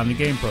is the Beyond the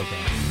Game program.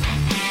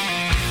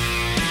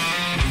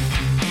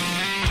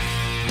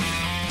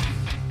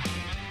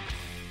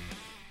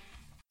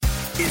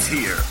 It's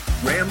here.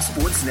 Ram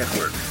Sports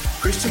Network.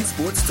 Christian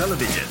Sports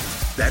Television.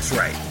 That's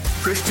right.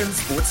 Christian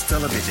Sports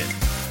Television.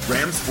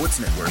 Ram Sports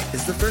Network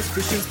is the first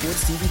Christian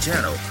sports TV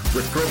channel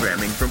with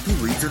programming from Pee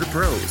Wee to the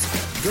pros.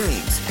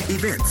 Games,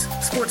 events,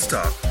 sports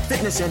talk,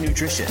 fitness and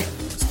nutrition,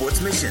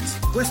 sports missions,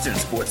 Western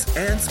sports,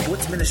 and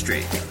sports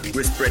ministry.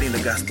 We're spreading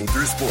the gospel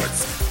through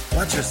sports.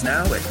 Watch us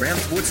now at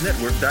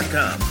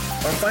RamSportsNetwork.com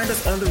or find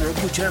us on the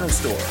Roku Channel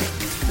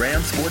Store.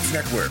 Ram Sports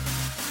Network.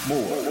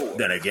 More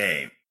than a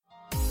game.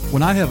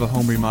 When I have a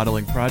home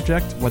remodeling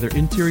project, whether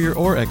interior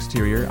or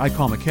exterior, I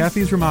call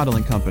McAfee's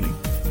Remodeling Company.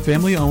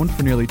 Family owned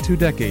for nearly 2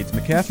 decades,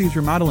 McAfee's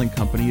Remodeling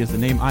Company is the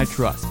name I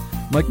trust.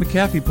 Mike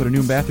McAfee put a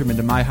new bathroom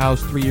into my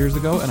house 3 years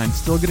ago, and I'm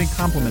still getting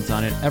compliments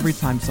on it every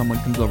time someone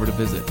comes over to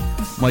visit.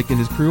 Mike and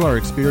his crew are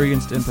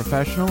experienced and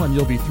professional, and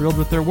you'll be thrilled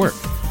with their work.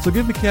 So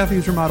give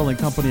McAfee's Remodeling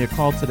Company a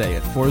call today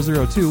at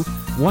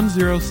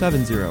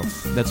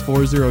 402-1070. That's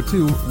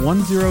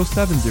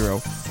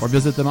 402-1070, or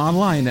visit them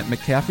online at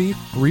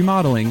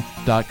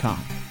McAfeeRemodeling.com.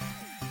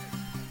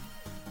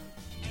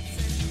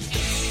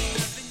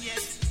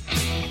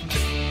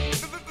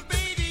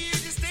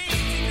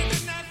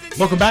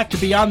 Welcome back to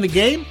Beyond the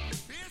Game.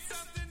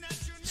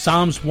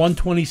 Psalms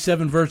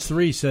 127 verse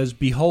 3 says,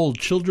 "Behold,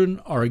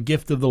 children are a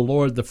gift of the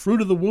Lord. The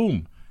fruit of the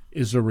womb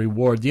is a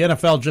reward." The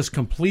NFL just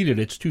completed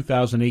its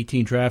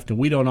 2018 draft, and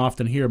we don't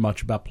often hear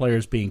much about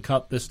players being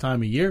cut this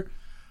time of year.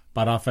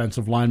 But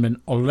offensive lineman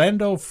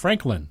Orlando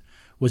Franklin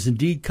was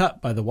indeed cut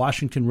by the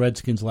Washington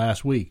Redskins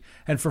last week.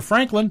 And for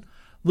Franklin,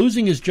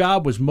 losing his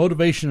job was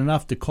motivation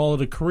enough to call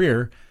it a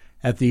career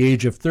at the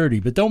age of 30.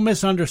 But don't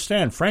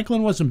misunderstand,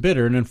 Franklin wasn't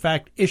bitter and in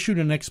fact issued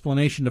an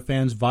explanation to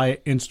fans via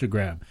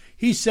Instagram.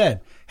 He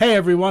said, "Hey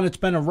everyone, it's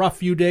been a rough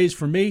few days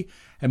for me,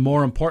 and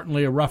more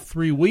importantly, a rough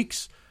 3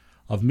 weeks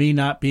of me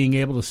not being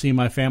able to see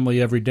my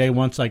family every day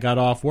once I got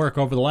off work.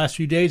 Over the last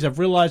few days, I've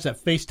realized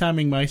that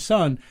FaceTiming my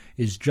son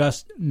is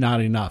just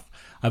not enough.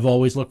 I've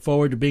always looked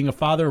forward to being a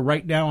father.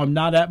 Right now, I'm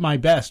not at my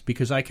best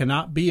because I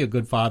cannot be a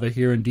good father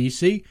here in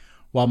D.C.,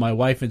 while my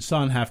wife and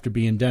son have to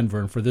be in Denver,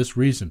 and for this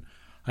reason,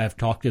 I have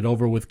talked it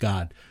over with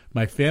God,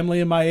 my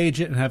family, and my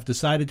agent, and have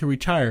decided to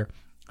retire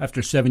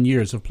after 7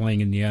 years of playing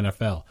in the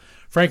NFL."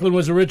 Franklin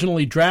was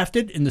originally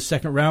drafted in the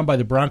second round by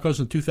the Broncos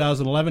in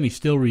 2011. He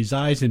still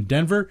resides in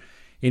Denver.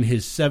 In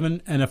his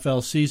 7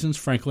 NFL seasons,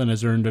 Franklin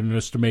has earned an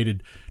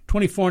estimated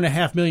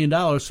 $24.5 million,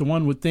 so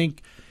one would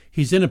think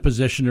he's in a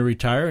position to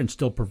retire and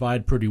still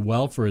provide pretty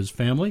well for his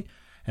family.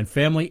 And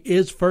family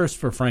is first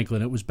for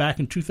Franklin. It was back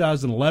in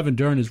 2011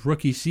 during his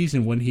rookie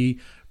season when he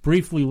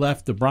briefly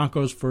left the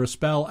Broncos for a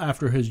spell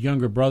after his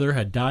younger brother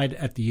had died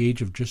at the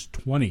age of just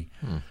 20.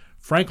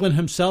 Franklin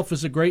himself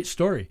is a great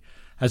story.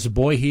 As a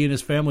boy, he and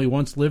his family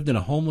once lived in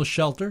a homeless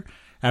shelter.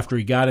 After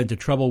he got into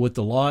trouble with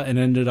the law and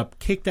ended up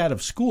kicked out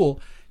of school,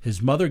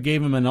 his mother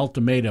gave him an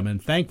ultimatum,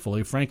 and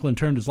thankfully, Franklin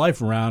turned his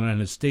life around and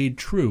has stayed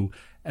true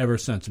ever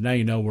since. Now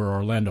you know where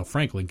Orlando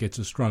Franklin gets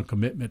a strong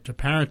commitment to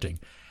parenting.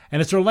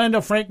 And it's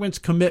Orlando Franklin's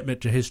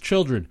commitment to his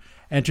children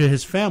and to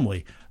his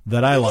family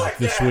that I like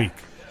this week.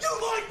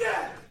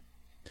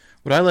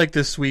 What I liked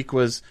this week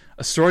was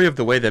a story of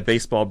the way that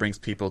baseball brings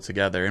people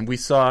together. And we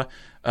saw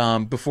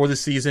before the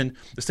season,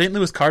 the St.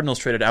 Louis Cardinals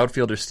traded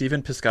outfielder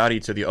Stephen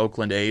Piscotty to the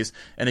Oakland A's.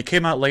 And it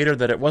came out later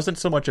that it wasn't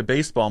so much a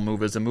baseball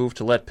move as a move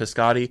to let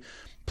Piscotty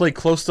play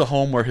close to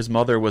home where his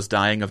mother was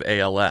dying of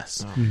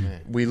ALS.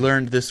 We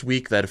learned this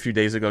week that a few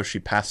days ago she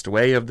passed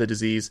away of the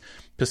disease.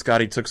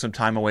 Piscotty took some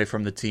time away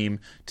from the team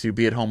to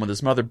be at home with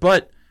his mother.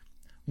 But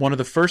one of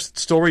the first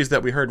stories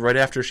that we heard right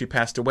after she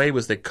passed away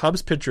was that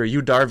Cubs pitcher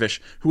Yu Darvish,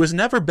 who has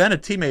never been a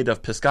teammate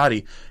of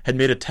Piscotty, had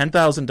made a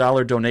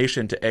 $10,000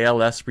 donation to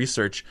ALS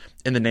research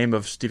in the name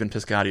of Stephen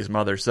Piscotty's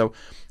mother. So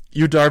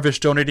Yu Darvish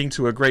donating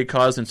to a great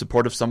cause in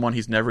support of someone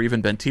he's never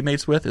even been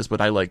teammates with is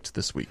what I liked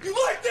this week. You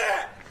like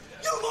that?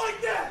 You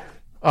like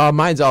that?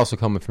 Mine's also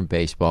coming from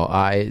baseball.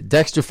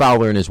 Dexter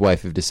Fowler and his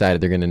wife have decided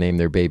they're going to name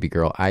their baby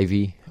girl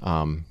Ivy.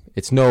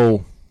 It's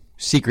no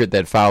secret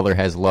that Fowler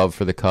has love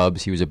for the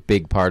Cubs. He was a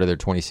big part of their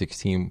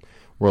 2016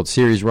 World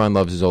Series run,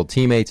 loves his old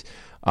teammates.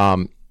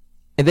 And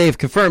they've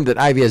confirmed that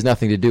Ivy has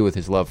nothing to do with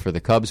his love for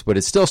the Cubs, but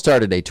it still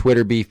started a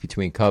Twitter beef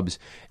between Cubs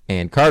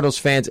and Cardinals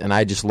fans, and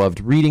I just loved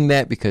reading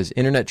that because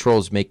internet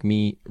trolls make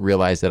me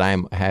realize that I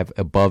have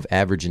above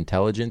average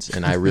intelligence,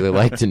 and I really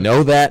like to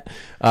know that.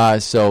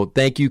 So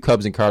thank you,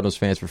 Cubs and Cardinals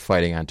fans, for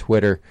fighting on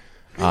Twitter.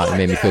 It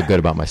made me feel good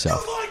about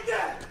myself.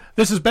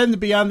 This has been the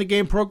Beyond the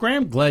Game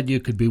program. Glad you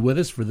could be with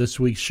us for this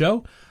week's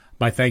show.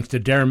 My thanks to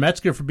Darren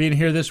Metzger for being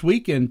here this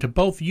week, and to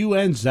both you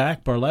and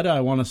Zach Barletta, I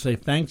want to say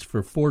thanks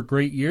for 4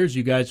 great years.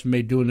 You guys have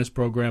made doing this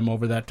program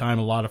over that time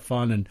a lot of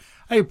fun, and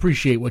I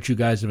appreciate what you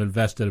guys have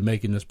invested in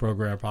making this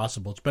program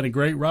possible. It's been a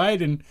great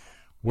ride, and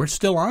we're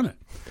still on it.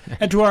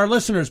 And to our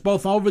listeners,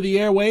 both over the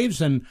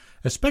airwaves and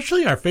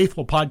especially our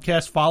faithful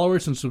podcast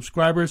followers and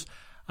subscribers,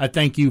 I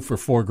thank you for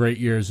 4 great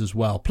years as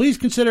well. Please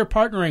consider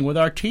partnering with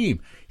our team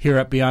here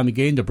at Beyond the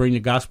Game to bring the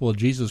gospel of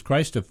Jesus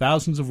Christ to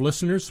thousands of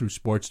listeners through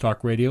Sports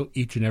Talk Radio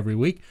each and every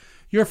week.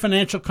 Your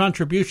financial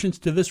contributions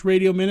to this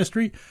radio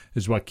ministry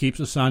is what keeps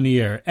us on the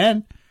air.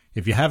 And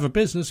if you have a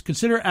business,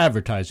 consider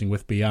advertising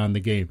with Beyond the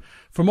Game.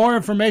 For more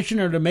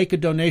information or to make a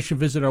donation,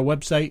 visit our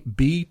website,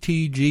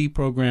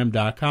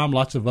 btgprogram.com.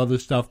 Lots of other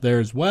stuff there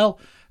as well.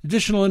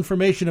 Additional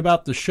information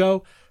about the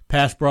show,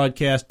 past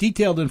broadcasts,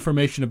 detailed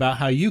information about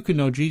how you can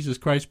know Jesus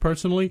Christ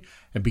personally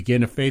and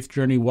begin a faith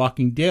journey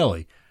walking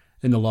daily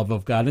in the love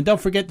of God. And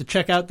don't forget to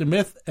check out the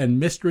Myth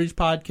and Mysteries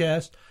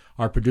podcast.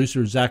 Our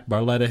producer, Zach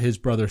Barletta, his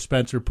brother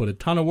Spencer, put a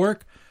ton of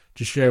work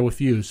to share with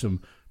you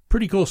some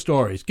pretty cool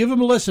stories. Give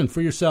them a listen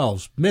for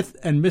yourselves. Myth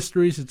and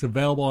Mysteries, it's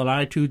available on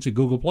iTunes and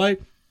Google Play.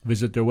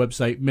 Visit their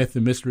website,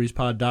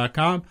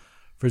 mythandmysteriespod.com.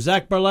 For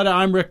Zach Barletta,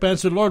 I'm Rick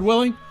Benson. Lord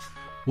willing,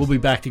 We'll be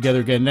back together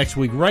again next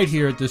week right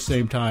here at this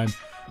same time.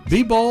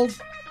 Be bold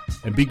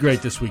and be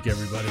great this week,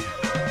 everybody.